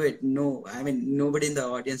 Can you do it? No, I mean, nobody in the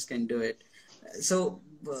audience can do it. So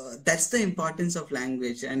that's the importance of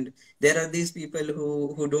language. And there are these people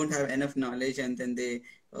who don't have enough knowledge, and then they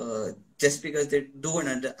just because they don't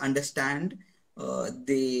understand,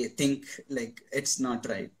 they think like it's not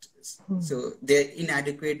right. Mm. So their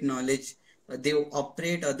inadequate knowledge, they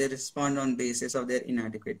operate or they respond on basis of their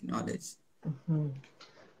inadequate knowledge. Mhm.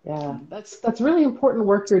 Yeah, that's really important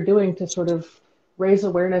work you're doing to sort of raise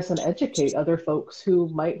awareness and educate other folks who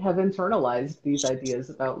might have internalized these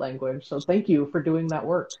ideas about language. So thank you for doing that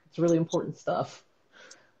work. It's really important stuff.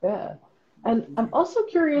 Yeah. And I'm also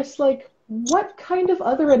curious, like, what kind of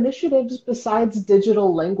other initiatives besides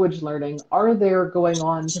digital language learning are there going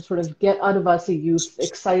on to sort of get Adivasi youth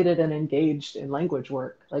excited and engaged in language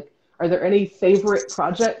work? Like, are there any favorite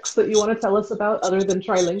projects that you want to tell us about other than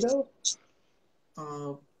Trilingo?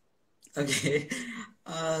 Uh, okay.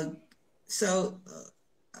 Uh, so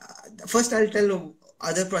first I'll tell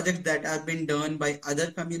other projects that have been done by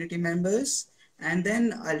other community members, and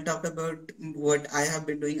then I'll talk about what I have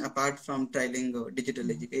been doing apart from trilingual digital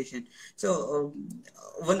education. So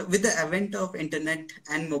with the advent of internet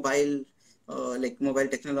and mobile, like mobile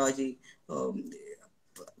technology, um,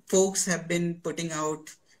 folks have been putting out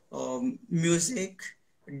music,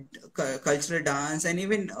 cultural dance, and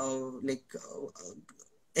even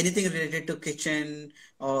anything related to kitchen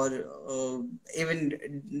or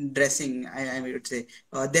even dressing. I would say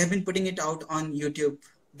they have been putting it out on YouTube.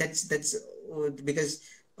 That's because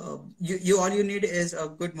you all you need is a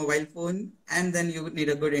good mobile phone, and then you need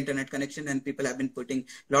a good internet connection. And people have been putting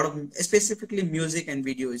a lot of, specifically music and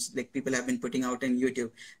videos, like people have been putting out on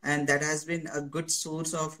YouTube, and that has been a good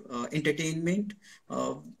source of entertainment.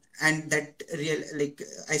 Uh, and that real like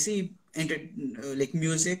I see like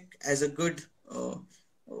music as a good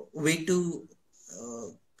way to uh,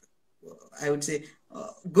 I would say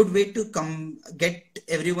good way to come get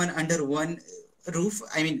everyone under one roof.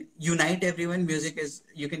 I mean, unite everyone. Music is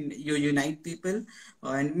you unite people,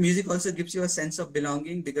 and music also gives you a sense of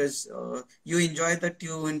belonging because you enjoy the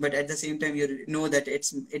tune, but at the same time you know that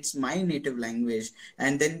it's my native language.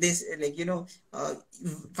 And then this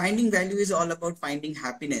finding value is all about finding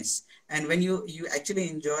happiness. And when you actually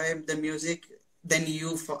enjoy the music, then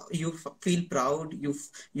you feel proud. You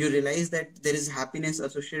realize that there is happiness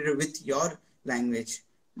associated with your language.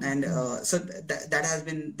 And so that has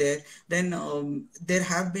been there. Then there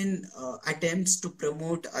have been attempts to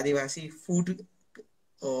promote Adivasi food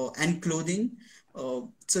and clothing.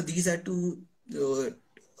 So these are two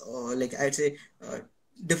like I'd say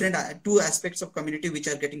different two aspects of community which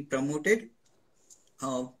are getting promoted.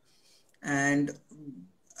 uh, and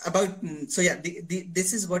about so yeah,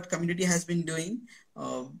 this is what community has been doing.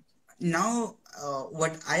 Now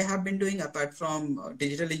what I have been doing apart from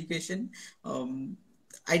digital education,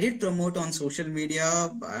 I did promote on social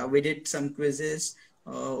media. We did some quizzes.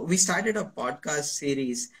 We started a podcast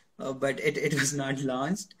series, but it was not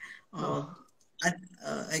launched. uh, Oh. and,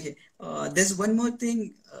 okay, there's one more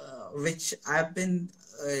thing which I've been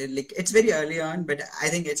like it's very early on, but I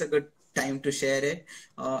think it's a good time to share it.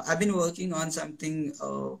 I've been working on something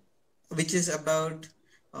which is about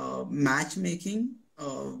matchmaking.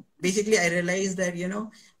 Basically, I realized that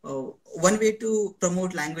one way to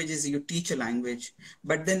promote language is you teach a language,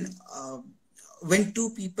 but then when two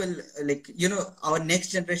people our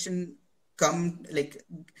next generation come like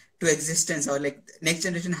to existence, or like next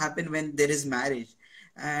generation happen when there is marriage.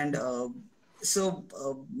 And so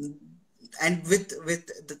and with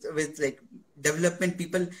like development,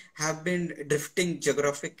 people have been drifting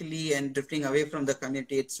geographically and drifting away from the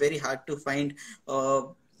community. It's very hard to find a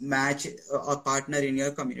match or partner in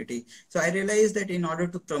your community. So I realized that in order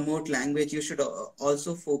to promote language, you should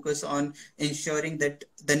also focus on ensuring that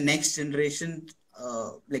the next generation,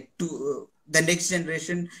 the next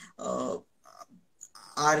generation uh,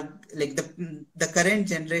 are like the current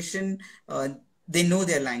generation, they know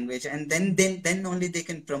their language, and then only they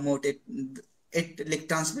can promote it like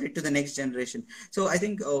transfer it to the next generation. So I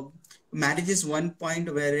think marriage is one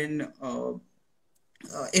point wherein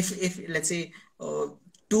if let's say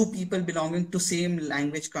two people belonging to same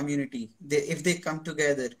language community, if they come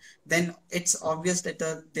together, then it's obvious that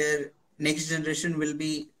their next generation will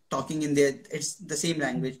be talking in their it's the same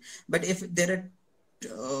language. But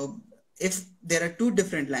uh, if there are two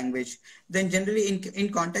different language, then generally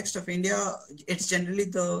in context of India, it's generally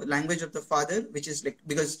the language of the father, which is like,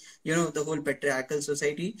 because the whole patriarchal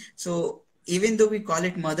society. So even though we call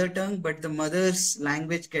it mother tongue, but the mother's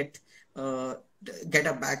language uh, get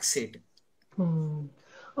a back seat. Hmm.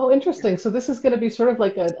 Oh, interesting. So this is going to be sort of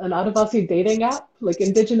like an Adivasi dating app, like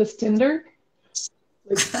Indigenous Tinder.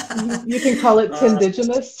 Like you can call it uh,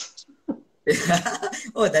 Tindigenous.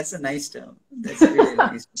 oh, that's a nice term. That's a really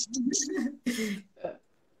nice term.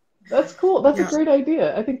 That's cool. That's a Yeah. great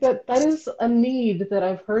idea. I think that that is a need that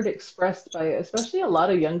I've heard expressed by especially a lot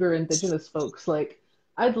of younger Indigenous folks. Like,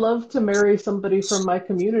 I'd love to marry somebody from my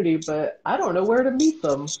community, but I don't know where to meet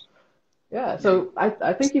them. Yeah, Yeah. so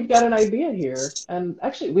I think you've got an idea here. And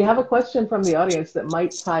actually, we have a question from the audience that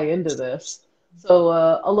might tie into this. So,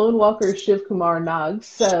 Alone Walker Shiv Kumar Nag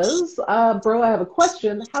says, Bro, I have a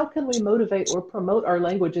question. How can we motivate or promote our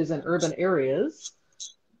languages in urban areas,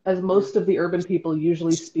 as Yeah. most of the urban people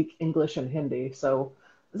usually speak English and Hindi? So,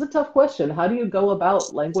 it's a tough question. How do you go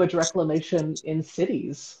about language reclamation in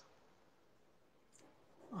cities?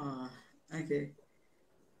 Uh, okay.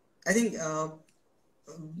 I think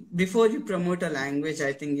before you promote a language,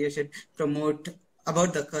 I think you should promote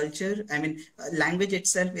about the culture. I mean, language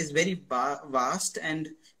itself is very vast, and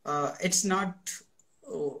it's not.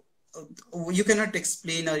 Oh, you cannot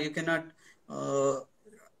explain, or you cannot uh,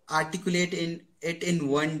 articulate in it in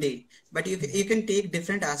one day. But you can take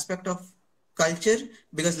different aspect of culture,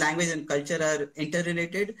 because language and culture are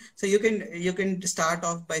interrelated. So you can start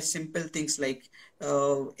off by simple things like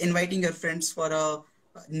inviting your friends for a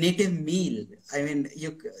native meal. I mean,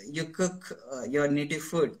 you cook your native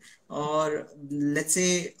food, or let's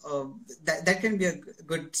say that can be a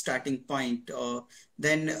good starting point.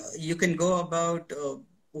 Then you can go about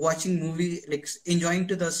watching movie, like enjoying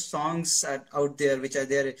to the songs out there, which are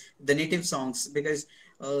there, the native songs. Because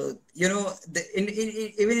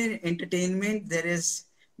even in entertainment, there is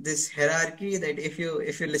this hierarchy that if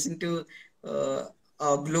you listen to uh,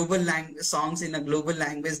 songs in a global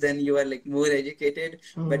language, then you are like more educated.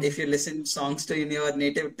 But Mm. if you listen songs to in your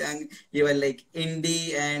native tongue, you are like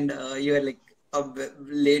indie, and you are like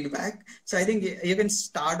laid back. So I think you can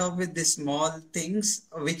start off with these small things,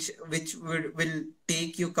 which will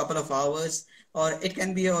take you a couple of hours, or it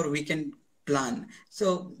can be your weekend plan.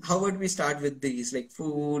 So how about we start with these, like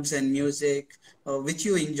foods and music, which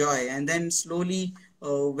you enjoy, and then slowly,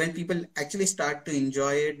 when people actually start to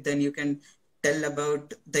enjoy it, then you can tell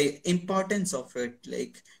about the importance of it.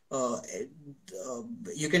 Like uh,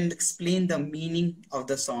 you can explain the meaning of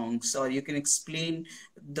the songs, or you can explain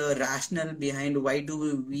the rationale behind why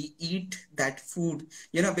do we eat that food.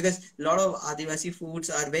 Because a lot of Adivasi foods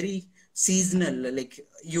are very seasonal. Like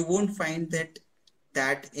you won't find that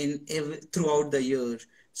throughout the year.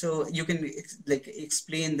 So you can like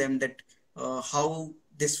explain them that how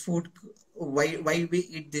this food, why we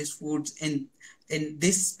eat these foods in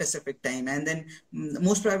this specific time. And then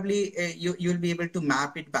most probably you'll be able to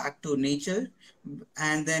map it back to nature,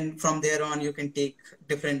 and then from there on you can take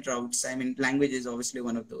different routes. I mean, language is obviously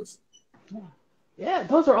one of those. Yeah,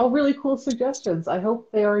 those are all really cool suggestions. I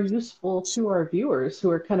hope they are useful to our viewers who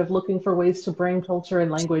are kind of looking for ways to bring culture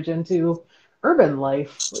and language into urban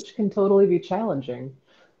life, which can totally be challenging.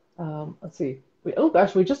 Let's see. Oh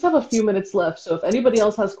gosh, we just have a few minutes left, so if anybody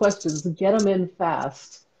else has questions, get them in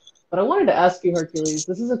fast. But I wanted to ask you, Hercules,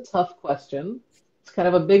 this is a tough question. It's kind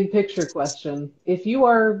of a big picture question. If you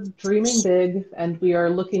are dreaming big and we are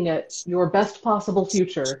looking at your best possible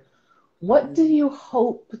future, what do you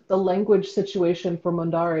hope the language situation for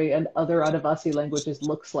Mundari and other Adivasi languages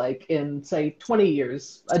looks like in, say, 20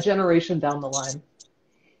 years, a generation down the line?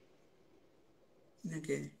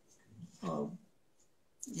 Okay.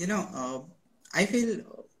 uh, I feel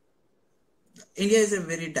India is a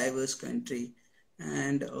very diverse country,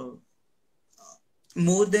 and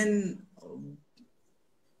more than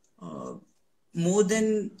uh, more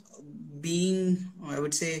than being, I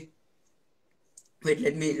would say, wait,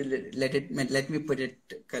 let me put it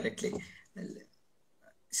correctly.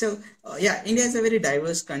 So yeah, India is a very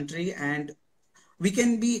diverse country, and we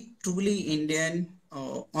can be truly Indian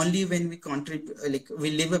only when we contribute, like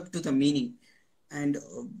we live up to the meaning. And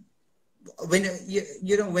when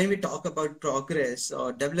when we talk about progress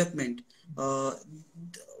or development, uh,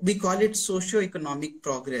 we call it socio-economic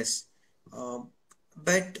progress. Uh,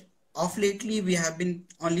 but of lately, we have been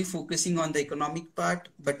only focusing on the economic part,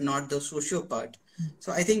 but not the socio part.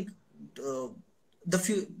 So I think uh, the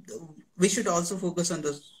few we should also focus on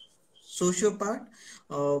the socio part.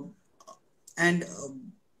 Uh, and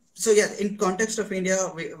so yeah, in context of India,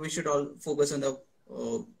 we should all focus on the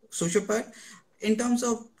social part. In terms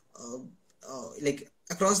of like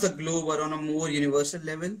across the globe or on a more universal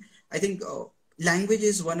level, I think language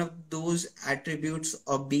is one of those attributes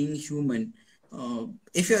of being human.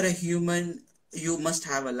 If you're a human, you must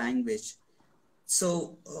have a language.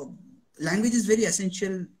 So language is very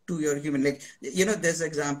essential to your human. Like there's an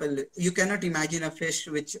example. You cannot imagine a fish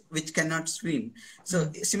which cannot swim.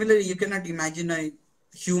 So similarly, you cannot imagine a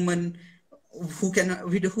human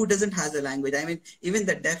who doesn't has a language. I mean, even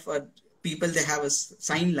the deaf or people, they have a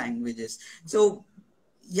sign languages. So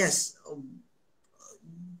yes,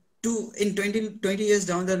 in 20 years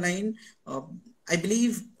down the line, I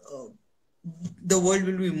believe the world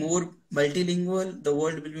will be more multilingual, the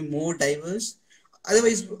world will be more diverse.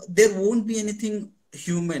 Otherwise, there won't be anything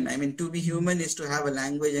human. I mean, to be human is to have a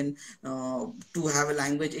language, and to have a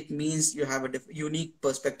language, it means you have a unique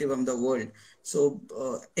perspective on the world. So,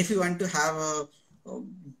 if you want to have a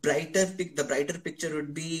the brighter picture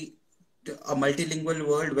would be a multilingual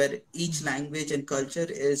world where each language and culture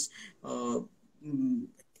uh, mm,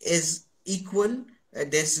 is equal.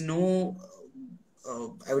 There's no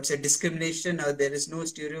I would say discrimination, or there is no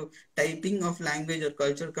stereotyping of language or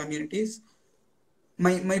cultural communities.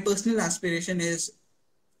 My personal aspiration is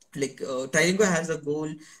like Trilingo has a goal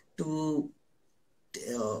to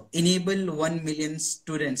enable 1 million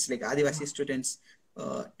students, like Adivasi students,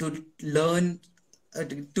 to learn,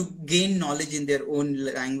 to gain knowledge in their own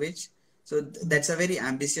language. So that's a very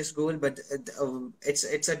ambitious goal, but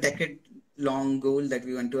it's a decade long goal that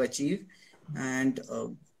we want to achieve. And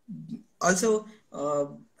also,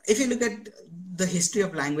 if you look at the history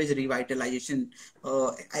of language revitalization,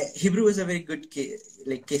 Hebrew is a very good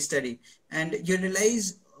case study, and you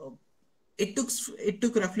realize it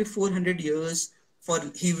took roughly 400 years for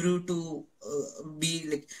Hebrew to be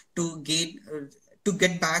like to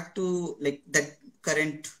get back to like that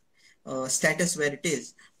current status where it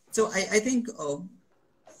is. So I think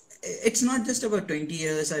it's not just about 20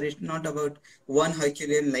 years, or it's not about one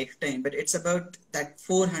Herculean lifetime, but it's about that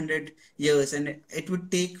 400 years, and it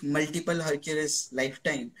would take multiple Hercules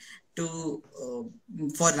lifetime to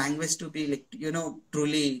for language to be like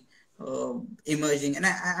truly emerging. And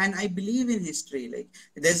I believe in history. Like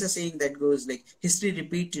there's a saying that goes like history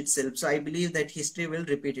repeats itself. So I believe that history will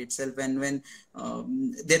repeat itself, and when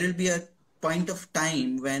there will be a point of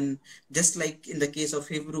time when, just like in the case of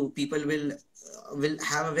Hebrew, people will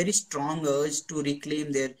have a very strong urge to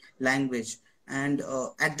reclaim their language, and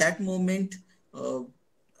at that moment, uh,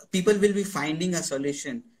 people will be finding a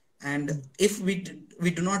solution. And if we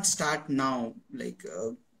do not start now, like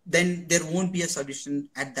then there won't be a solution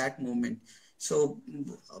at that moment. So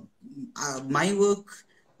my work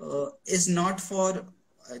is not for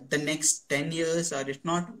the next 10 years, or it's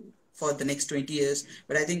not for the next 20 years,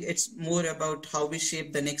 but I think it's more about how we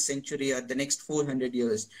shape the next century or the next 400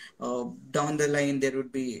 years. Down the line, there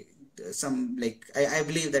would be some, like, I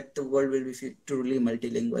believe that the world will be truly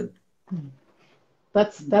multilingual.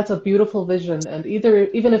 That's a beautiful vision, and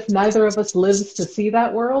even if neither of us lives to see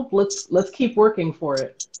that world, let's keep working for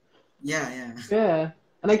it. Yeah, yeah. Yeah.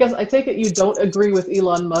 And I guess I take it you don't agree with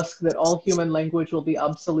Elon Musk that all human language will be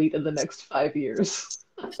obsolete in the next 5 years.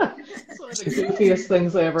 It's one of the goofiest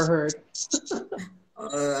things I ever heard.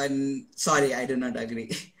 And sorry, I do not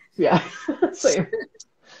agree. Yeah, same.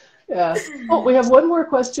 Yeah. Oh, we have one more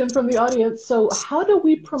question from the audience. So, how do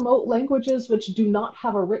we promote languages which do not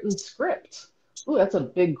have a written script? Ooh, that's a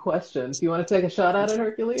big question. Do you want to take a shot at it,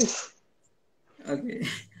 Hercules? Okay.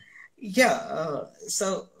 Yeah.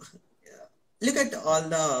 So look at all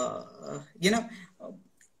the,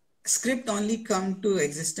 script only come to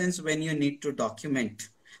existence when you need to document,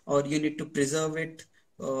 or you need to preserve it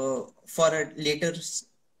for a later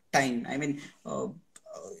time. I mean,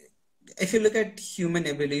 if you look at human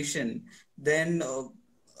evolution, then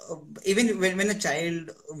even when a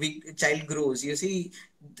child grows, you see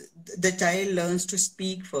the child learns to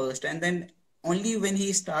speak first, and then only when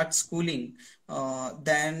he starts schooling,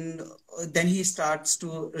 then he starts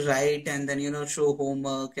to write, and then show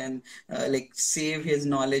homework, and like save his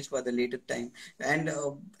knowledge for the later time. And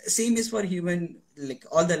same is for human, like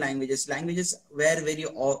all the languages were very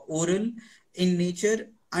oral in nature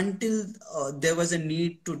until there was a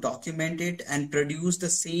need to document it and produce the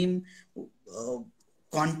same uh,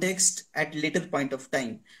 context at later point of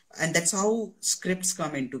time, and that's how scripts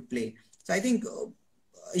come into play. So I think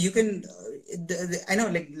you can I know,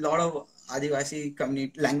 like, a lot of Adivasi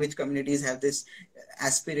community language communities have this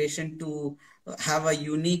aspiration to have a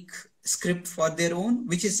unique script for their own,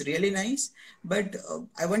 which is really nice. But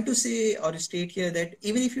I want to say or state here that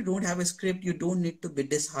even if you don't have a script, you don't need to be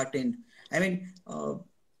disheartened. I mean,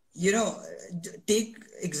 you know take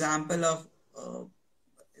example of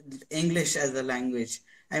English as a language.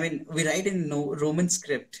 I mean, we write in no Roman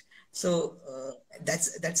script, so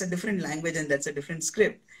that's a different language, and that's a different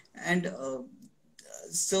script. And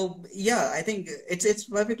so yeah, I think it's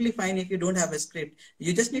perfectly fine if you don't have a script.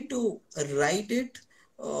 You just need to write it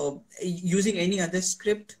using any other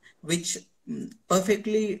script which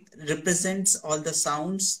perfectly represents all the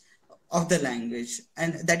sounds of the language,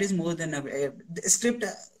 and that is more than a script.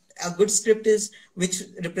 A good script is which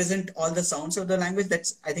represent all the sounds of the language.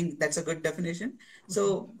 I think that's a good definition.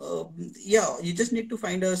 So yeah, you just need to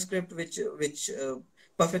find a script which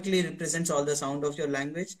perfectly represents all the sound of your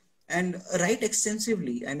language, and write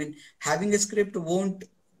extensively. I mean, having a script won't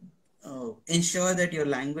ensure that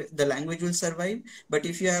the language will survive. But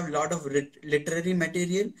if you have a lot of literary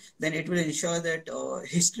material, then it will ensure that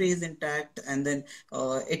history is intact, and then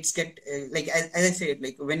it's get like, as I said,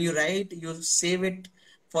 like, when you write, you save it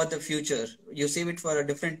for the future. You save it for a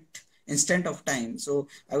different instant of time. So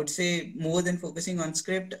I would say, more than focusing on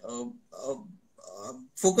script,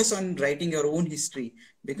 focus on writing your own history,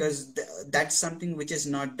 because that's something which is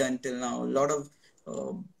not done till now. A lot of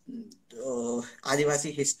uh,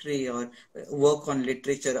 Adivasi history or work on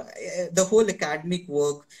literature, the whole academic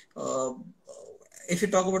work. If you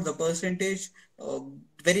talk about the percentage,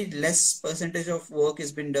 very less percentage of work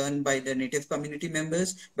has been done by the native community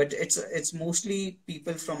members, but it's mostly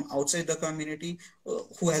people from outside the community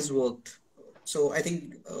who has worked. So I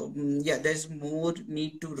think yeah, there's more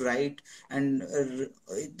need to write, and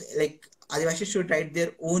like, Adivasi should write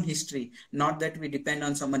their own history, not that we depend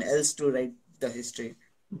on someone else to write the history.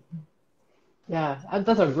 Yeah,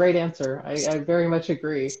 that's a great answer. I very much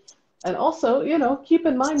agree. And also, keep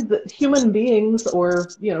in mind that human beings or,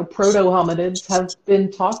 proto-hominids have been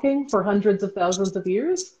talking for hundreds of thousands of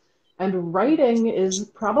years, and writing is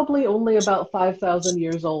probably only about 5,000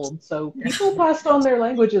 years old. So people passed on their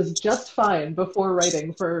languages just fine before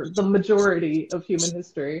writing for the majority of human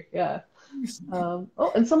history. Yeah.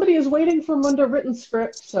 Oh, and somebody is waiting for Munda written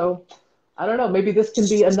script, so I don't know, maybe this can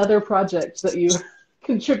be another project that you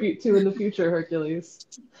contribute to in the future, Hercules.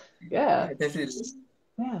 Yeah, Definitely.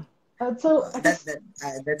 yeah. So I guess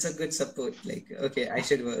That's a good support. Like, okay, I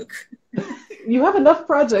should work. you have enough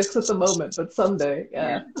projects at the moment, but someday,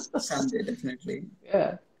 Yeah, yeah, someday, definitely.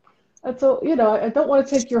 yeah. And so, I don't want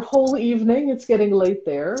to take your whole evening. It's getting late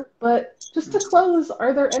there. But just to close,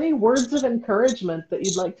 are there any words of encouragement that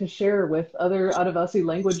you'd like to share with other Adivasi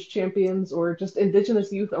language champions or just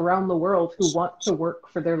Indigenous youth around the world who want to work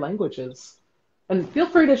for their languages? And feel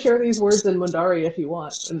free to share these words in Mundari if you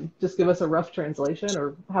want, and just give us a rough translation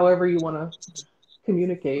or however you want to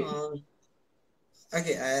communicate. Uh,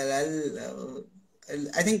 okay,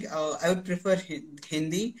 I think I would prefer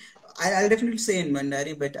Hindi. I'll definitely say in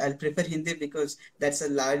Mandari, but I'll prefer Hindi because that's a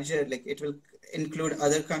larger, like, it will include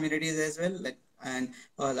other communities as well, like, and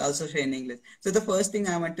I'll also share in English. So the first thing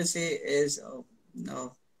I want to say is, uh,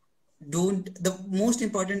 don't the most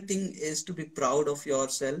important thing is to be proud of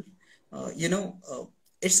yourself.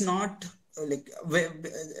 It's not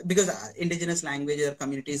because indigenous languages or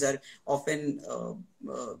communities are often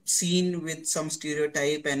seen with some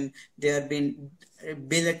stereotype, and they are being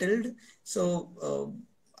belittled. So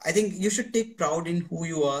I think you should take pride in who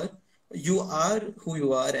you are. You are who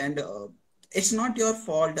you are, and it's not your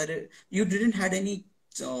fault that you didn't had any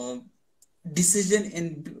uh, decision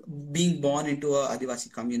in being born into a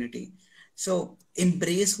Adivasi community. So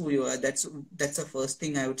embrace who you are. That's the first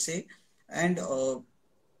thing I would say. And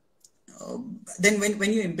then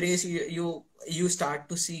when you embrace, you start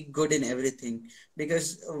to see good in everything,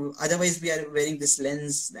 because otherwise we are wearing this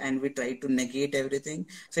lens and we try to negate everything.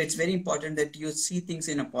 So it's very important that you see things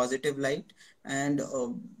in a positive light. And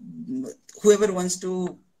whoever wants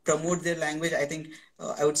to promote their language, I think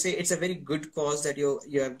I would say it's a very good cause that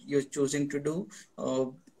you're choosing to do.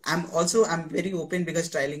 I'm very open, because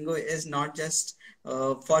trilingual is not just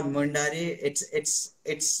for Mundari.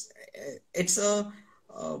 It's it's a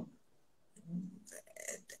uh,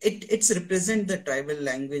 it's represent the tribal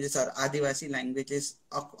languages or Adivasi languages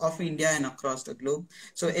of India and across the globe.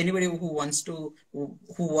 So anybody who wants to who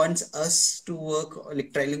wants us to work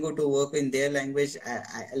like Trilingo to work in their language,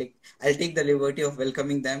 I'll take the liberty of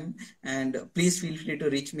welcoming them, and please feel free to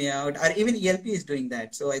reach me out. Or even ELP is doing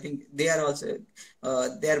that, so I think they are also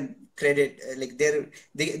their credit like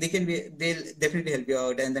they can be they'll definitely help you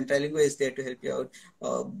out, and then Trilingo is there to help you out.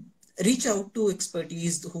 Reach out to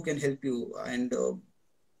expertise who can help you, and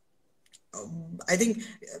I think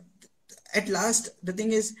at last the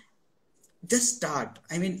thing is just start.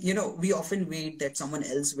 I mean, we often wait that someone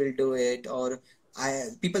else will do it, or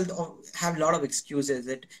people have a lot of excuses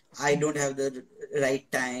that I don't have the right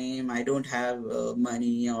time, I don't have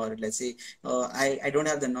money, or let's say I don't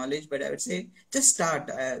have the knowledge. But I would say just start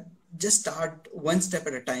one step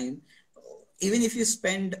at a time. Even if you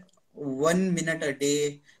spend 1 minute a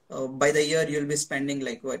day, by the year you'll be spending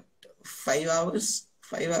like what, 5 hours,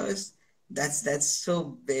 5 hours. That's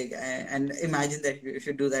so big. And imagine that if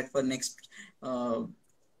you do that for next uh,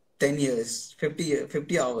 10 years,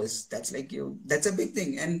 50 hours, that's like that's a big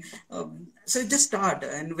thing. And so just start.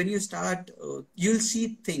 And when you start, you'll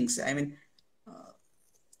see things. I mean,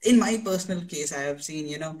 in my personal case, I have seen,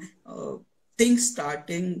 things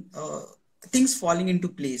starting, things falling into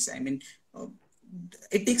place. I mean, uh,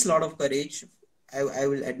 it takes a lot of courage. I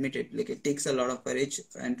will admit it. Like it takes a lot of courage,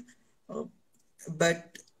 and uh,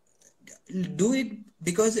 but do it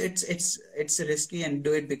because it's risky, and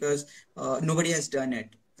do it because nobody has done it.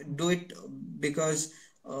 Do it because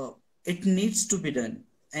it needs to be done.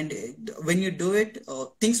 And when you do it,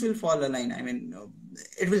 things will fall align. I mean,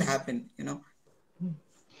 it will happen.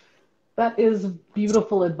 That is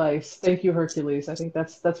beautiful advice. Thank you, Hercules. I think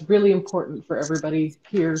that's really important for everybody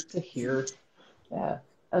here to hear. Yeah.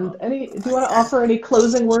 And do you want to offer any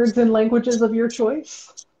closing words in languages of your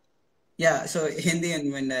choice? Yeah, so Hindi and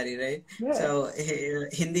Mandari, right? Yeah. So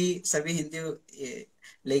Hindi, सभी Hindi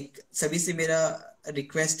like सभी से मेरा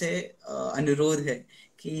request है, अनुरोध है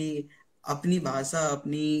कि अपनी भाषा,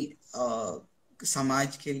 अपनी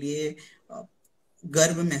समाज के लिए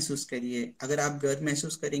गर्व महसूस करिए। अगर आप गर्व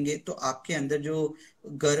महसूस करेंगे तो आपके अंदर जो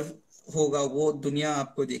गर्व होगा वो दुनिया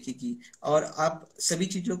आपको देखेगी, और आप सभी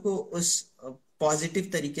चीजों को उस पॉजिटिव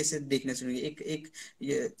तरीके से देखना शुरू करेंगे,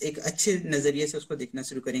 एक अच्छे नजरिए से उसको देखना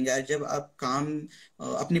शुरू करेंगे। और जब आप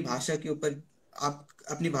अपनी भाषा के ऊपर आप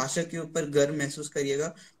अपनी भाषा के ऊपर गर्व महसूस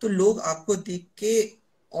करिएगा, तो लोग आपको देख के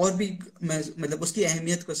और भी मतलब उसकी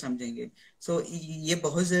अहमियत को समझेंगे। सो ये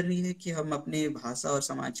बहुत जरूरी है कि हम अपने भाषा और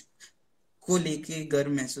समाज को लेके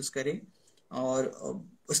गर्व महसूस करें। और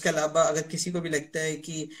उसके अलावा अगर किसी को भी लगता है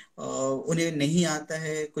कि उन्हें नहीं आता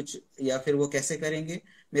है कुछ, या फिर वो कैसे करेंगे,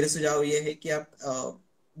 मेरा सुझाव ये है कि आप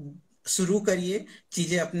शुरू करिए,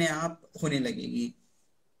 चीजें अपने आप होने लगेगी।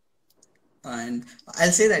 And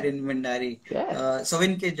I'll say that in Mandari. Yeah.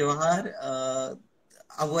 Soven ke Johar,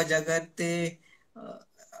 Avwa Jagarte,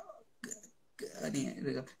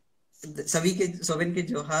 सभी के सोवन के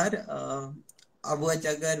जोहार, अबुआ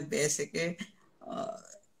जगर बेसके।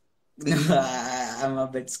 No, I'm a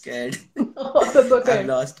bit scared. Oh, that's okay. I've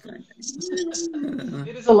lost contact.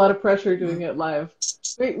 It is a lot of pressure doing it live.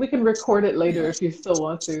 We can record it later Yeah, if you still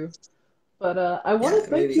want to. But I want yeah, to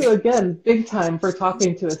thank maybe. you again, big time, for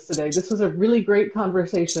talking to us today. This was a really great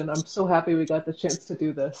conversation. I'm so happy we got the chance to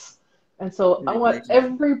do this. And so I want Likewise.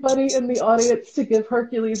 everybody in the audience to give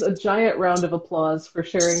Hercules a giant round of applause for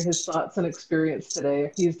sharing his thoughts and experience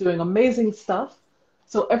today. He's doing amazing stuff.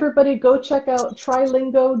 So everybody go check out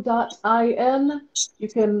trilingo.in. You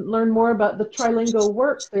can learn more about the Trilingo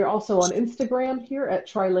work. They're also on Instagram here at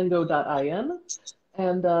trilingo.in.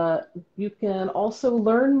 And you can also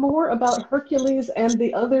learn more about Hercules and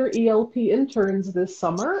the other ELP interns this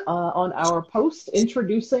summer on our post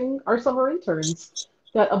introducing our summer interns.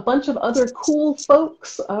 Got a bunch of other cool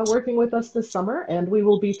folks working with us this summer, and we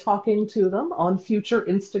will be talking to them on future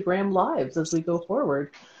Instagram Lives as we go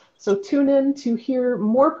forward. So tune in to hear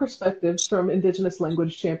more perspectives from Indigenous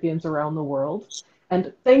language champions around the world.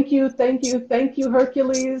 And thank you, thank you, thank you,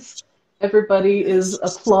 Hercules. Everybody is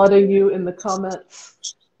applauding you in the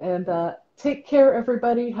comments. And take care,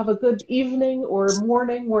 everybody. Have a good evening or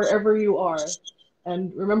morning wherever you are.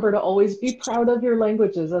 And remember to always be proud of your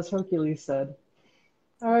languages, as Hercules said.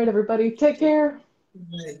 All right, everybody, take care.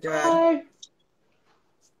 Bye. Bye.